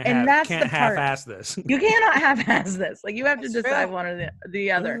 Exactly. And that's the part. Half-ass this. You cannot half-ass this. Like you have to decide one or the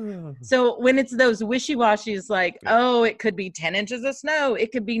other. So when it's those wishy-washies, like, oh, it could be 10 inches of snow,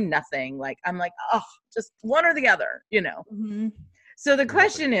 it could be nothing. Like I'm like, oh, just one or the other, So the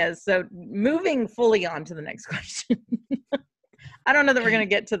question is, moving fully on to the next question. I don't know that we're going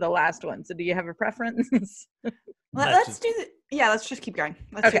to get to the last one. So do you have a preference? Let's just keep going.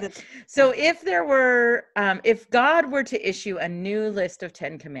 So if God were to issue a new list of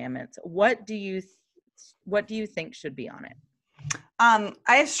 10 commandments, what do you think should be on it? I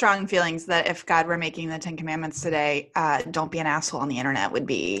have strong feelings that if God were making the 10 commandments today, don't be an asshole on the internet would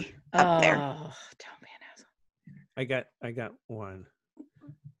be up there. Don't be an asshole. I got one.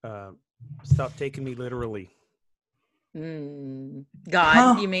 Stop taking me literally.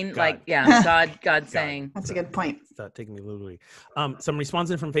 God, you mean God. God saying. That's a good point. Stop taking me literally. Some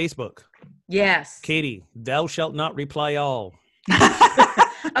responses from Facebook. Yes. Katie, thou shalt not reply all.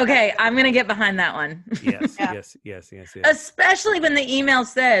 Okay, I'm going to get behind that one. Yes. Especially when the email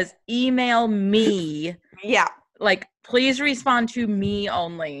says, email me. Yeah. Like, please respond to me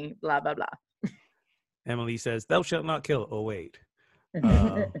only, blah, blah, blah. Emily says, thou shalt not kill. Oh, wait.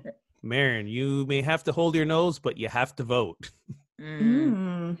 Marion, you may have to hold your nose, but you have to vote.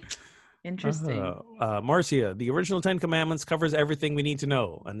 Interesting. Marcia, the original 10 commandments covers everything we need to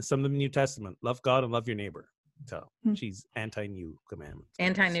know, and some of the New Testament. Love God and love your neighbor. So Hmm. she's anti-new commandments.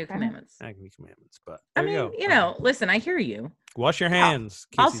 Anti-new Okay. commandments. Anti-new commandments. But I there you mean, go. you know, listen, I hear you. Wash your hands.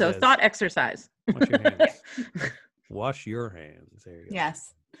 Casey Also, says. thought exercise. Wash your hands. Wash your hands. There you go.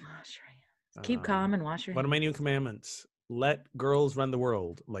 Yes. Wash your hands. Keep calm and wash your One hands. of my new commandments: let girls run the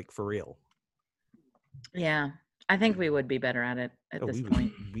world, like for real. Yeah, I think we would be better at it at this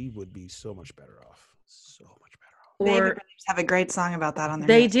point. We would be so much better off. So much better off. David Or Brothers have a great song about that on their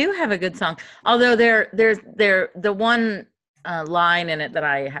they music. do have a good song, although there's the one line in it that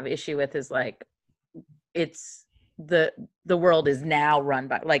I have issue with is like, it's the world is now run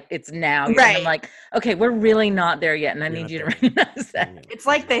by, like, it's now. And I'm Right. like, okay, we're really not there yet, and I You're need not you to there. recognize that. It's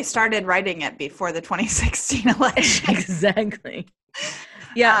like they started writing it before the 2016 election. Exactly.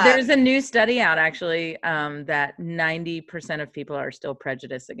 Yeah, Uh, there's a new study out actually that 90% of people are still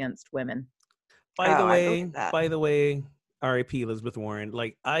prejudiced against women. By the I way, believe that. R.I.P. Elizabeth Warren.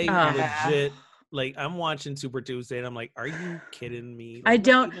 Like, I Oh. legit, like, I'm watching Super Tuesday, and I'm like, are you kidding me? I Like, not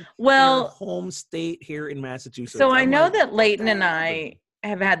don't- even well- your home state here in Massachusetts. So I I'm know like, that Leighton what and I happened?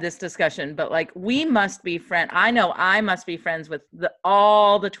 have had this discussion, but like, we must be I know I must be friends with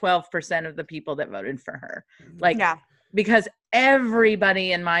all the 12% of the people that voted for her. Like, yeah. because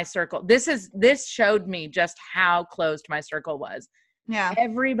everybody in my circle, this showed me just how closed my circle was. Yeah.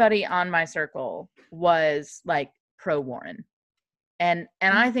 Everybody on my circle was like pro Warren. And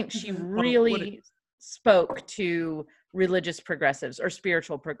I think she Mhm. really spoke to religious progressives or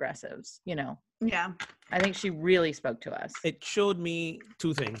spiritual progressives, you know. Yeah. I think she really spoke to us. It showed me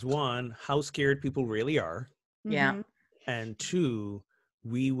two things. One, how scared people really are. Yeah. Mhm. And two,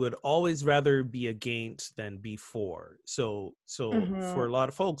 we would always rather be against than be for. So Mhm. for a lot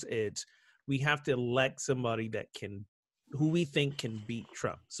of folks, it's, we have to elect somebody who we think can beat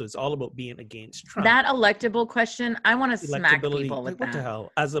Trump. So it's all about being against Trump. That electable question, I want to smack Electability, people with like, what the that.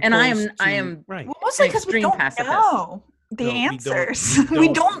 hell? As And I opposed am to, right. Well, mostly because we extreme don't pacifist. know the No, we don't- answers. we We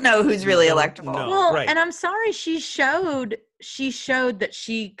don't- don't know who's we really don't electable. know. Well, right. and I'm sorry, she showed that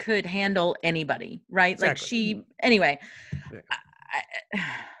she could handle anybody, right? Exactly. Like anyway, Yeah.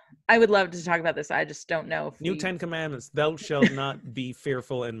 I would love to talk about this. I just don't know if New 10 Commandments: thou shalt not be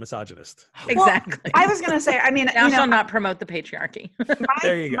fearful and misogynist. exactly. I was gonna say, I mean, Thou you know, shall not promote the patriarchy.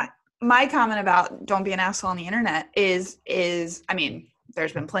 There you go. my comment about don't be an asshole on the internet is I mean,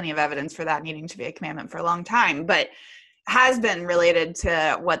 there's been plenty of evidence for that needing to be a commandment for a long time, but has been related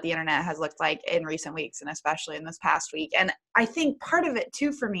to what the internet has looked like in recent weeks, and especially in this past week. And I think part of it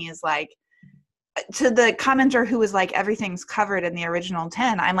too for me is like, to the commenter who was like, everything's covered in the original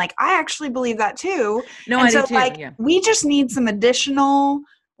 10, I'm like, I actually believe that too. No, And I so do too. like, Yeah. we just need some additional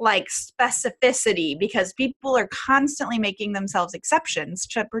like specificity, because people are constantly making themselves exceptions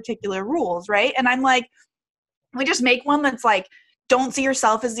to particular rules, right? And I'm like, we just make one that's like, don't see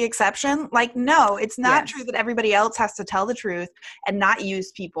yourself as the exception. Like, no, it's not Yes. true that everybody else has to tell the truth and not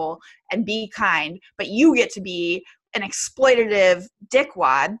use people and be kind, but you get to be an exploitative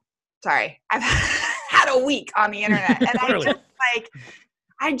dickwad. Sorry, I've had a week on the internet, and I Clearly. just like,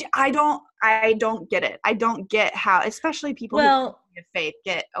 I don't get it. I don't get how, especially people who Well, of faith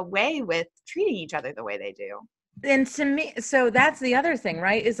get away with treating each other the way they do. and to me, so that's the other thing,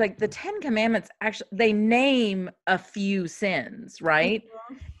 right? Is like the 10 Commandments actually, they name a few sins, right?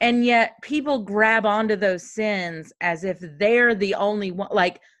 And yet people grab onto those sins as if they're the only one.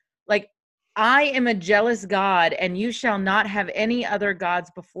 Like I am a jealous God, and you shall not have any other gods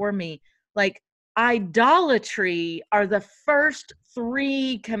before me. Like, idolatry are the first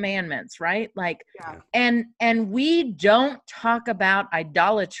 3 commandments, right? Like, Yeah. and we don't talk about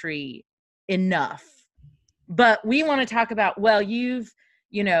idolatry enough. But we want to talk about, well, you've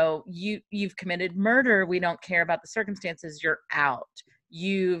committed murder. We don't care about the circumstances. You're out.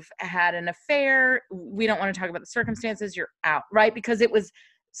 You've had an affair. We don't want to talk about the circumstances. You're out, right? Because it was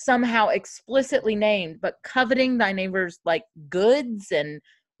somehow explicitly named. But coveting thy neighbor's like goods and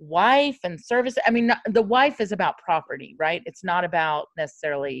wife and service. I mean, the wife is about property, right? It's not about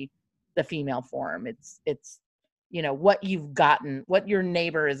necessarily the female form. It's what you've gotten, what your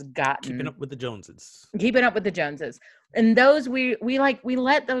neighbor has gotten. Keeping up with the Joneses. Keeping up with the Joneses. And those we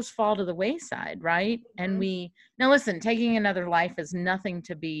let those fall to the wayside, right? And now listen, taking another life is nothing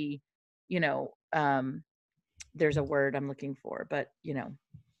to be, there's a word I'm looking for, but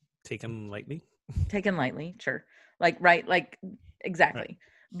Taken lightly. Taken lightly, sure. Like, right, like exactly.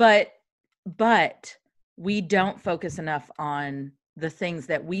 Right. But we don't focus enough on the things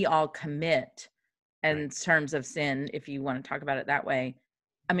that we all commit in terms of sin, if you want to talk about it that way.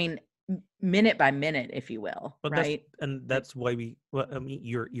 I mean, minute by minute, if you will, but right? That's why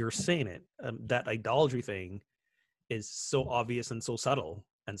you're saying it. That idolatry thing is so obvious and so subtle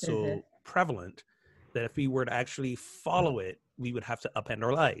and so prevalent that if we were to actually follow it, we would have to upend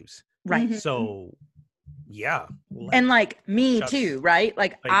our lives. Right. Mhm. So, yeah. And like me just- too, right?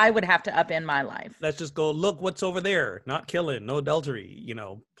 Like I would have to upend my life. Let's just go, look what's over there. Not killing, no adultery,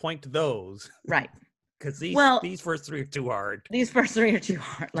 point to those. Right. Because these first three are too hard. These first three are too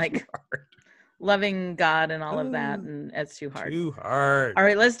hard. Like Hard. loving God and all of that, and it's too hard. Too hard. All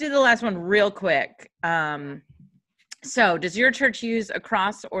right, let's do the last one real quick. So does your church use a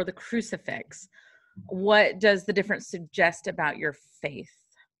cross or the crucifix? What does the difference suggest about your faith?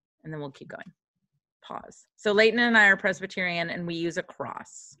 And then we'll keep going. Pause. So Leighton and I are Presbyterian, and we use a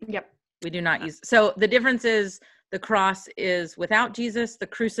cross. Yep. We do not use. So the difference is the cross is without Jesus. The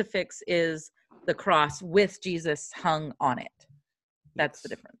crucifix is the cross with Jesus hung on it. That's the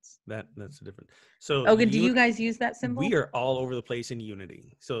difference. That's the difference. So Ogun, do you guys use that symbol? We are all over the place in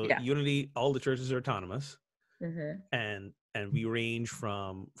Unity. So Yeah. Unity, all the churches are autonomous, Mm-hmm. and we range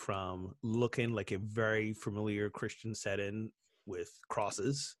from looking like a very familiar Christian setting with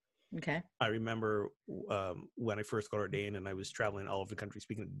crosses. Okay. I remember when I first got ordained and I was traveling all over the country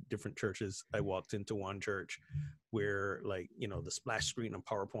speaking at different churches. I walked into one church where, like, the splash screen on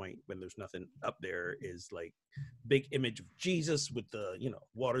PowerPoint, when there's nothing up there, is like big image of Jesus with the,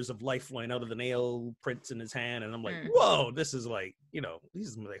 waters of life flowing out of the nail prints in his hand. And I'm like, whoa, this is like, this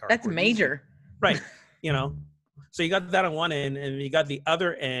is like hardcore. That's major. Right. So you got that on one end, and you got the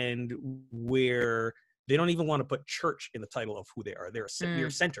other end where they don't even want to put church in the title of who they are. We're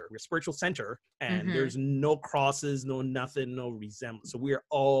a center, we're a spiritual center, and there's no crosses, no nothing, no resemblance. So we are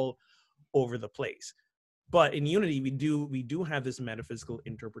all over the place. But in Unity, we do have this metaphysical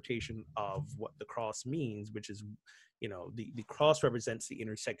interpretation of what the cross means, which is, the cross represents the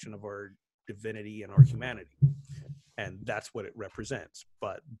intersection of our divinity and our humanity, and that's what it represents.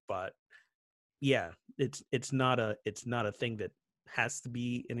 But yeah, it's not a thing that has to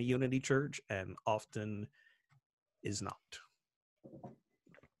be in a Unity church, and often is not.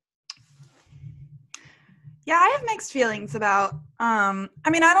 Yeah, I have mixed feelings about, I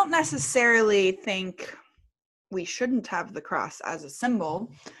don't necessarily think we shouldn't have the cross as a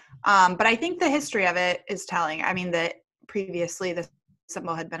symbol, but I think the history of it is telling. I mean, that previously the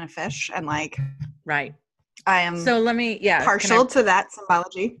symbol had been a fish, and Right. I am partial to that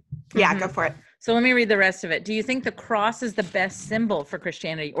symbology. Yeah, go for it. So let me read the rest of it. Do you think the cross is the best symbol for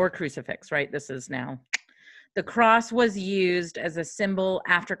Christianity, or crucifix, right? This is now. The cross was used as a symbol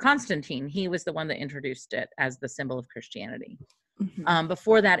after Constantine. He was the one that introduced it as the symbol of Christianity. Mm-hmm.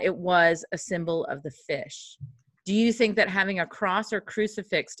 Before that, it was a symbol of the fish. Do you think that having a cross or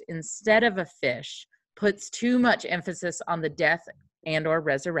crucifix instead of a fish puts too much emphasis on the death and or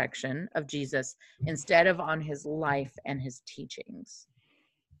resurrection of Jesus instead of on his life and his teachings?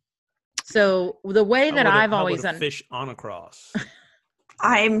 So the way that I've always fish on a cross.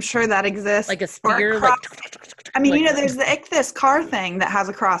 I'm sure that exists. Like a spear. There's the Ichthus car thing that has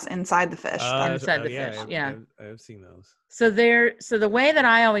a cross inside the fish. Inside the fish. I've seen those. So the way that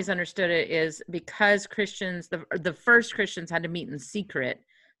I always understood it is because Christians, the first Christians had to meet in secret,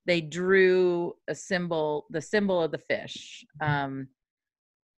 they drew the symbol of the fish.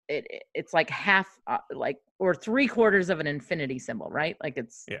 It's like half, or 3/4 of an infinity symbol, right? Like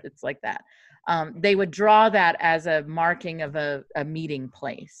it's like that. They would draw that as a marking of a meeting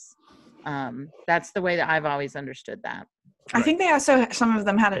place. That's the way that I've always understood that. I think they also, some of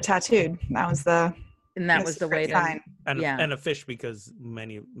them had it tattooed. That was the way to, and a fish, because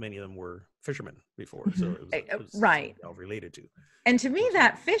many of them were fishermen before, so it was right, all related to. And to me,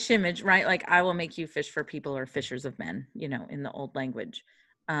 that fish image, right? Like, I will make you fish for people, or fishers of men, in the old language.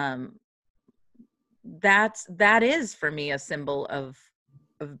 That is for me a symbol of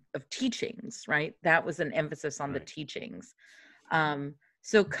teachings, right? That was an emphasis on the teachings.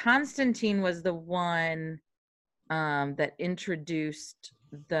 So Constantine was the one that introduced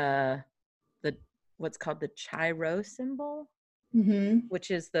the what's called the Chi-Rho symbol,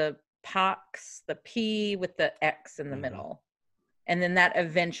 which is the Pax, the P with the X in the middle, and then that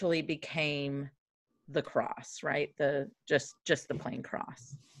eventually became the cross, right? Just the plain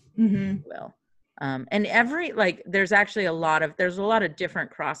cross. Well, and there's actually a lot of different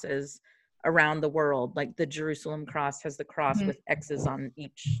crosses around the world. Like the Jerusalem cross has the cross with X's on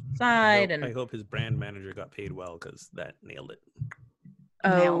each side. I hope his brand manager got paid well, because that nailed it.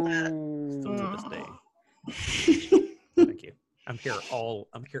 Nailed it. Still to this day. Thank you. I'm here all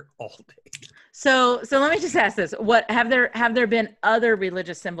day. So let me just ask this: what have there been other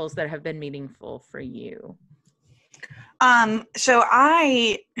religious symbols that have been meaningful for you? So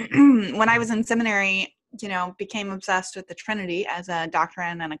I, when I was in seminary, became obsessed with the Trinity as a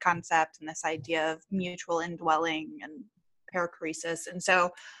doctrine and a concept, and this idea of mutual indwelling and perichoresis. And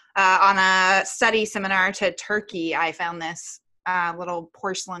so on a study seminar to Turkey, I found this little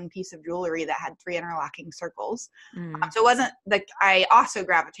porcelain piece of jewelry that had 3 interlocking circles. So it wasn't I also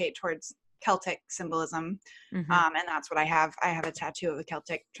gravitate towards Celtic symbolism. And that's what I have. I have a tattoo of a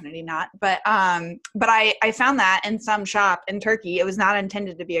Celtic Trinity knot, but I found that in some shop in Turkey. It was not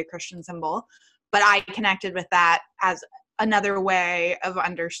intended to be a Christian symbol, but I connected with that as another way of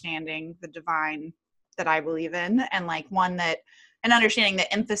understanding the divine that I believe in, and like an understanding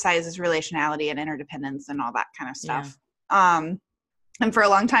that emphasizes relationality and interdependence and all that kind of stuff. And for a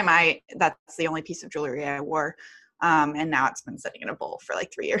long time, that's the only piece of jewelry I wore. And now it's been sitting in a bowl for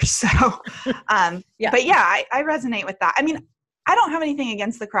like 3 years. So, but yeah, I resonate with that. I mean, I don't have anything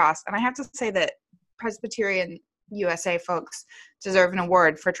against the cross. And I have to say that Presbyterian USA folks deserve an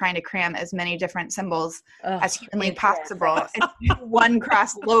award for trying to cram as many different symbols as humanly possible into one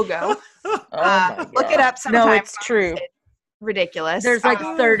cross logo. Look it up sometime. No, it's true. It's ridiculous. There's like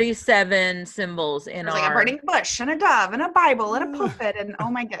 37 symbols in like a burning bush and a dove and a Bible and a pulpit and oh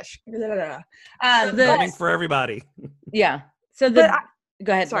my gosh. Voting for everybody. Yeah. So go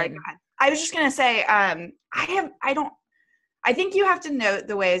ahead. Sorry, go ahead. I was just gonna say, I think you have to note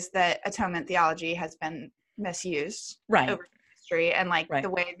the ways that atonement theology has been misused over history, and like the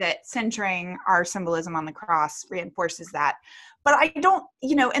way that centering our symbolism on the cross reinforces that. But I don't,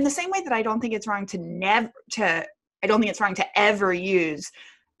 in the same way that I don't think it's wrong I don't think it's wrong to ever use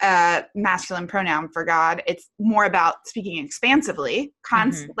a masculine pronoun for God. It's more about speaking expansively,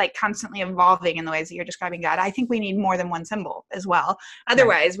 like constantly evolving in the ways that you're describing God. I think we need more than one symbol as well.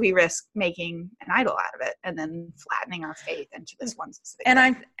 Otherwise, we risk making an idol out of it and then flattening our faith into this one specific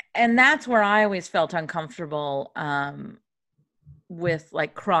thing. And that's where I always felt uncomfortable with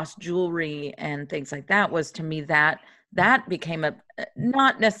like cross jewelry and things like that. Was to me that became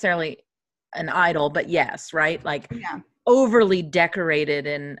not necessarily an idol, but yes, right? Like overly decorated.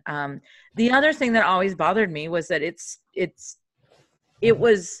 And the other thing that always bothered me was that it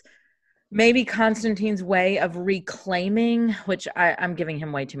was maybe Constantine's way of reclaiming, which I'm giving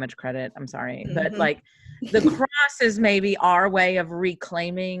him way too much credit. I'm sorry. But like the cross is maybe our way of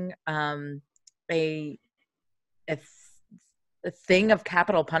reclaiming a thing of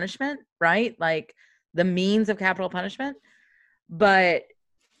capital punishment, right? Like the means of capital punishment. But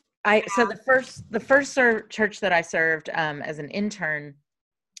so the first church that I served as an intern,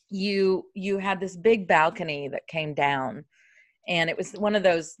 you had this big balcony that came down, and it was one of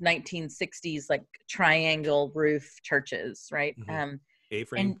those 1960s like triangle roof churches, right?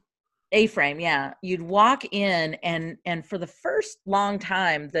 A-frame, yeah. You'd walk in, and for the first long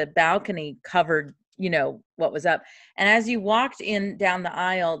time, the balcony covered, what was up. And as you walked in down the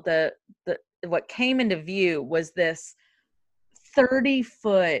aisle, the what came into view was this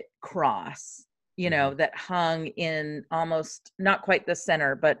 30-foot cross, that hung in almost not quite the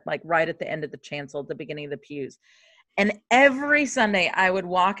center, but like right at the end of the chancel, at the beginning of the pews. And every Sunday I would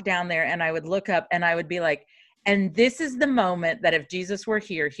walk down there and I would look up and I would be like, and this is the moment that if Jesus were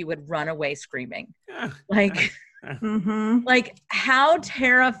here, he would run away screaming. Like, like how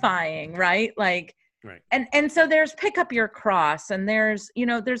terrifying, right? Like, right. And so there's pick up your cross, and there's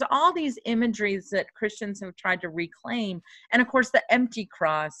all these imageries that Christians have tried to reclaim. And of course the empty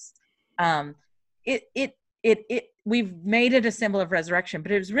cross, we've made it a symbol of resurrection,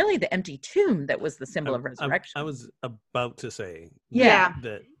 but it was really the empty tomb that was the symbol of resurrection. I was about to say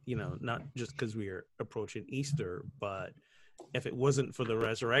that, not just because we are approaching Easter, but if it wasn't for the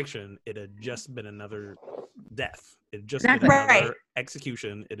resurrection, it had just been another death. It had just been another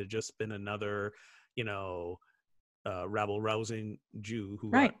execution. It had just been another rabble-rousing Jew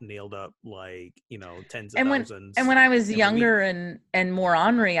who got nailed up like, tens of thousands. And when I was younger and more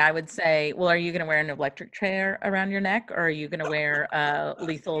ornery, I would say, well, are you going to wear an electric chair around your neck, or are you going to wear a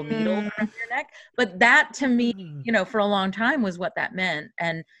lethal needle around your neck? But that to me, for a long time was what that meant.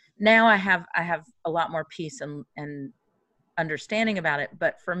 And now I have a lot more peace and understanding about it.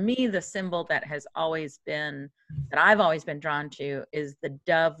 But for me, the symbol that I've always been drawn to is the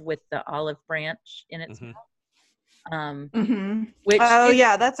dove with the olive branch in its mouth. Which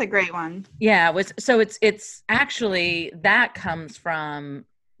that's a great one. It's actually, that comes from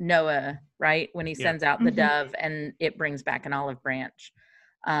Noah, right? When he sends out the dove and it brings back an olive branch,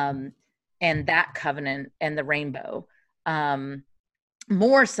 and that covenant and the rainbow,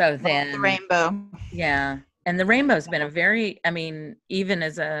 more so than the rainbow. Yeah. And the rainbow's been a very, even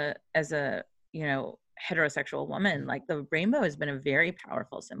as a heterosexual woman, like the rainbow has been a very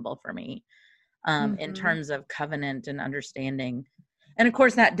powerful symbol for me, in terms of covenant and understanding. And of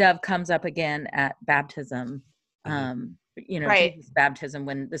course that dove comes up again at baptism, Jesus' baptism,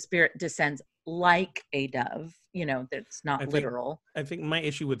 when the Spirit descends like a dove, you know, that's not literal. I think my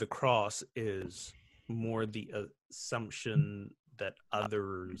issue with the cross is more the assumption that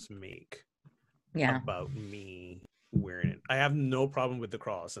others make about me wearing it. I have no problem with the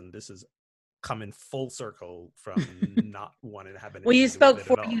cross, and this is coming full circle from not wanting to have an. Well, you spoke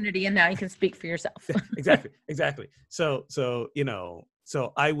for unity, and now you can speak for yourself. Exactly. So you know,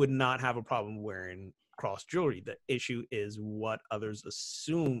 so I would not have a problem wearing cross jewelry. The issue is what others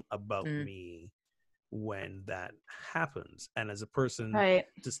assume about me when that happens, and as a person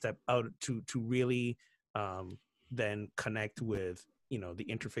to step out to really then connect with, you know, the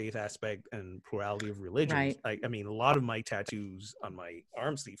interfaith aspect and plurality of religions. I mean, a lot of my tattoos on my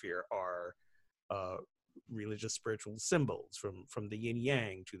arm sleeve here are religious spiritual symbols, from the yin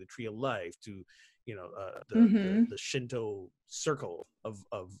yang to the tree of life to, you know, the Shinto circle of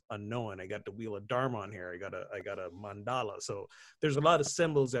unknown. I got the wheel of Dharma on here. I got a mandala. So there's a lot of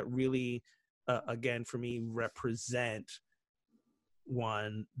symbols that really again for me represent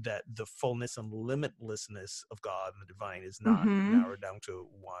one, that the fullness and limitlessness of God and the divine is not narrowed down to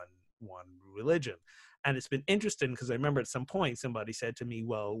one religion. And it's been interesting because I remember at some point somebody said to me,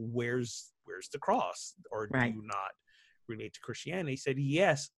 well, where's the cross? Or do you not relate to Christianity? I said,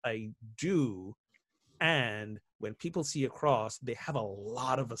 yes, I do. And when people see a cross, they have a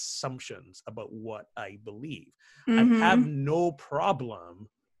lot of assumptions about what I believe. I have no problem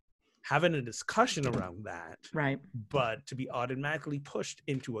having a discussion around that, but to be automatically pushed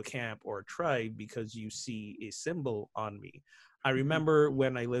into a camp or a tribe because you see a symbol on me. I remember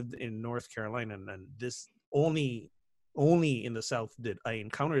when I lived in North Carolina, and this only in the South did I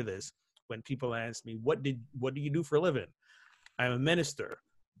encounter this, when people asked me, what do you do for a living? I'm a minister.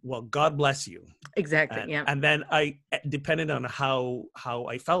 Well, God bless you. Exactly. And then I depended on how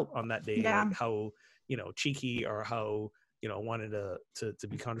I felt on that day, like how, you know, cheeky or how, you know, wanted to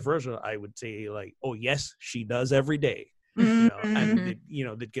be controversial, I would say like, oh yes, she does every day, you know, and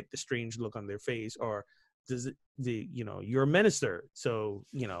they'd get the strange look on their face, or you know, you're a minister, so,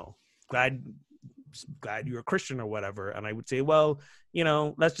 you know, glad you're a Christian or whatever. And I would say, well, you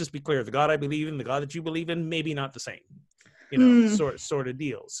know, let's just be clear, the God I believe in, the God that you believe in, maybe not the same, you know, sort of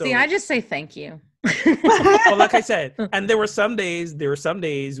deal. So see, I just say thank you. Well, like I said, and there were some days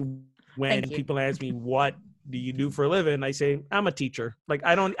when people ask me, what do you do for a living? I say, I'm a teacher. Like,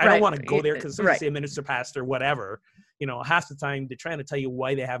 I don't want to go there because they say minister, pastor, whatever. You know, half the time they're trying to tell you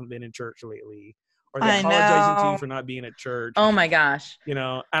why they haven't been in church lately, or they're apologizing to you for not being at church. Oh my gosh. You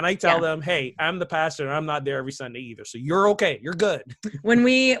know, and I tell them, hey, I'm the pastor and I'm not there every Sunday either. So you're okay. You're good. When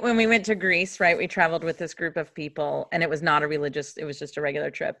we went to Greece, right, we traveled with this group of people, and it was not a religious, it was just a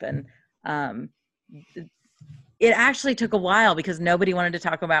regular trip. And it actually took a while because nobody wanted to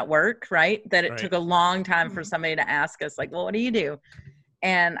talk about work, right? That it took a long time for somebody to ask us, like, well, what do you do?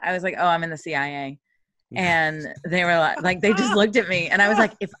 And I was like, oh, I'm in the CIA. And they were like, they just looked at me, and I was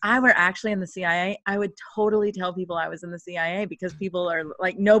like, if I were actually in the CIA, I would totally tell people I was in the CIA, because people are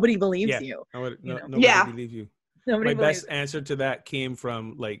like, nobody believes you. Nobody believes you. My best answer to that came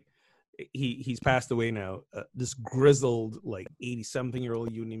from, like, he's passed away now, this grizzled, like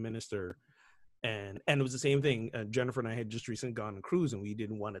 80-something-year-old union minister. And it was the same thing. Jennifer and I had just recently gone on a cruise, and we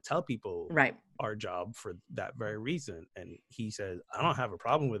didn't want to tell people our job for that very reason. And he said, I don't have a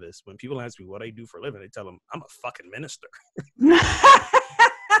problem with this. When people ask me what I do for a living, I tell them I'm a fucking minister.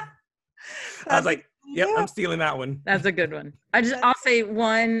 I was like, yep, I'm stealing that one. That's a good one. I'll say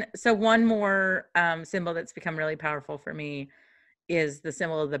one more symbol that's become really powerful for me is the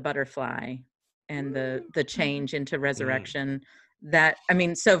symbol of the butterfly and the change into resurrection. That, I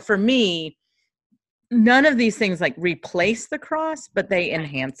mean, so for me, none of these things like replace the cross, but they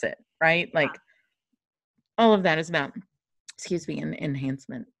enhance it, right? Like all of that is about, an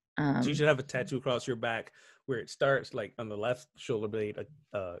enhancement. So you should have a tattoo across your back where it starts like on the left shoulder blade,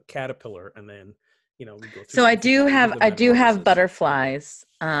 a caterpillar, and then, you know, we go through. So I do have butterflies.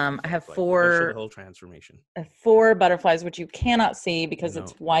 I have four. The whole transformation. 4 butterflies, which you cannot see because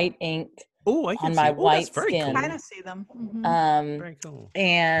it's white ink. Oh, I can on my white skin. Cool. I kind of see them. Very cool.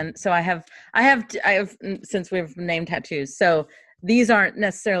 And so I have since we've named tattoos. So these aren't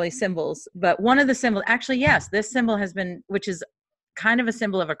necessarily symbols, but one of the symbols, actually, yes, this symbol has been, which is kind of a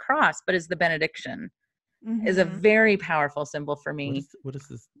symbol of a cross, but is the benediction, is a very powerful symbol for me. What is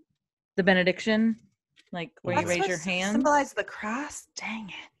this? The benediction, like where you raise your hand. Symbolize the cross. Dang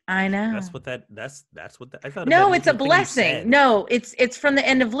it. I know. That's what I thought. No, it's a blessing. No, it's from the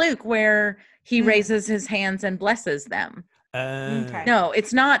end of Luke where he raises his hands and blesses them. Okay. No,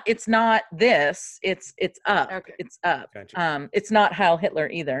 it's not this. It's up. Okay. It's up. Gotcha. It's not Heil Hitler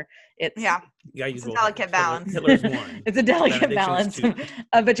either. It's It's a delicate balance. Hitler's one. it's a delicate Benediction's balance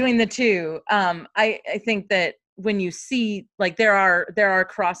two. between the two. I think that when you see, like, there are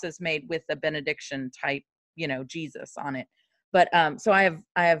crosses made with a benediction type, Jesus on it. But so I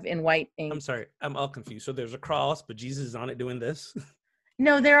have in white ink. I'm sorry, I'm all confused. So there's a cross, but Jesus is on it doing this.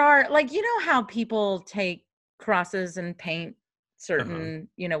 No, there are, like, how people take crosses and paint certain,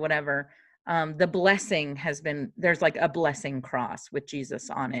 whatever. The blessing there's like a blessing cross with Jesus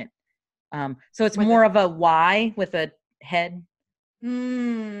on it. So it's more of a Y with a head.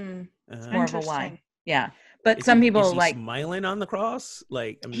 It's more of a Y. Yeah. But some people is he like smiling on the cross.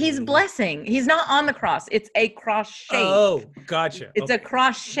 He's blessing. He's not on the cross. It's a cross shape. Oh, gotcha. It's a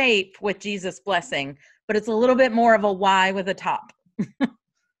cross shape with Jesus blessing, but it's a little bit more of a Y with a top.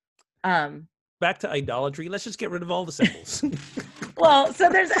 Back to idolatry. Let's just get rid of all the symbols. Well, so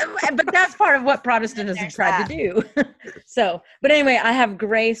but that's part of what Protestantism tried to do. So, but anyway, I have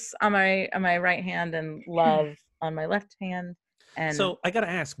grace on my right hand and love on my left hand. And so I gotta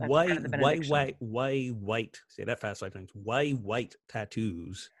ask, why white? Say that fast 5 times. Why white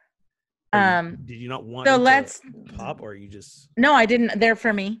tattoos? Did you not want to pop, or you just? No, I didn't. They're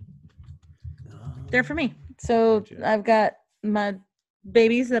for me. They're for me. So gotcha. I've got my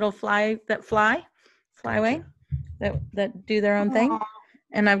babies that'll fly gotcha. away, that do their own thing,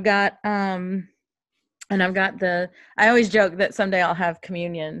 and I've got I always joke that someday I'll have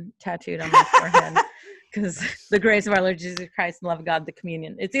communion tattooed on my forehead. Because the grace of our Lord Jesus Christ and love of God, the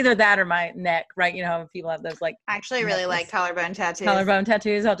communion. It's either that or my neck, right? People have those like. I actually really like collarbone tattoos. Collarbone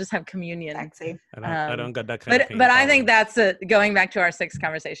tattoos. I'll just have communion. Sexy. I don't got that kind of pain. But I think that's going back to our 6th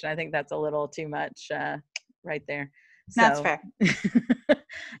conversation. I think that's a little too much right there. So, that's fair.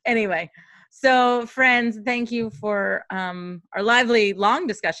 Anyway, so friends, thank you for our lively, long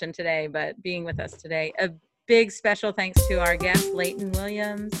discussion today, but being with us today. A big special thanks to our guest, Leighton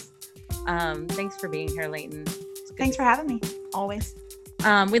Williams. Thanks for being here, Leighton. Thanks for having me. Always.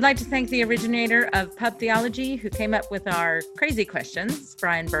 We'd like to thank the originator of Pub Theology, who came up with our crazy questions,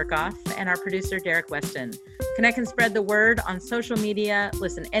 Brian Burkoff, and our producer, Derek Weston. Connect and spread the word on social media.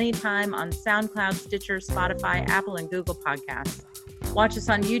 Listen anytime on SoundCloud, Stitcher, Spotify, Apple, and Google Podcasts. Watch us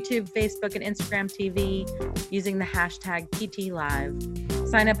on YouTube, Facebook, and Instagram TV using the hashtag PTLive.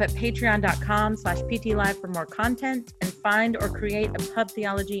 Sign up at patreon.com/PTLive for more content and find or create a Pub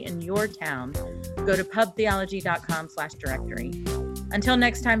Theology in your town. Go to pubtheology.com/directory. Until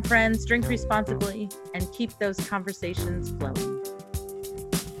next time, friends, drink responsibly and keep those conversations flowing.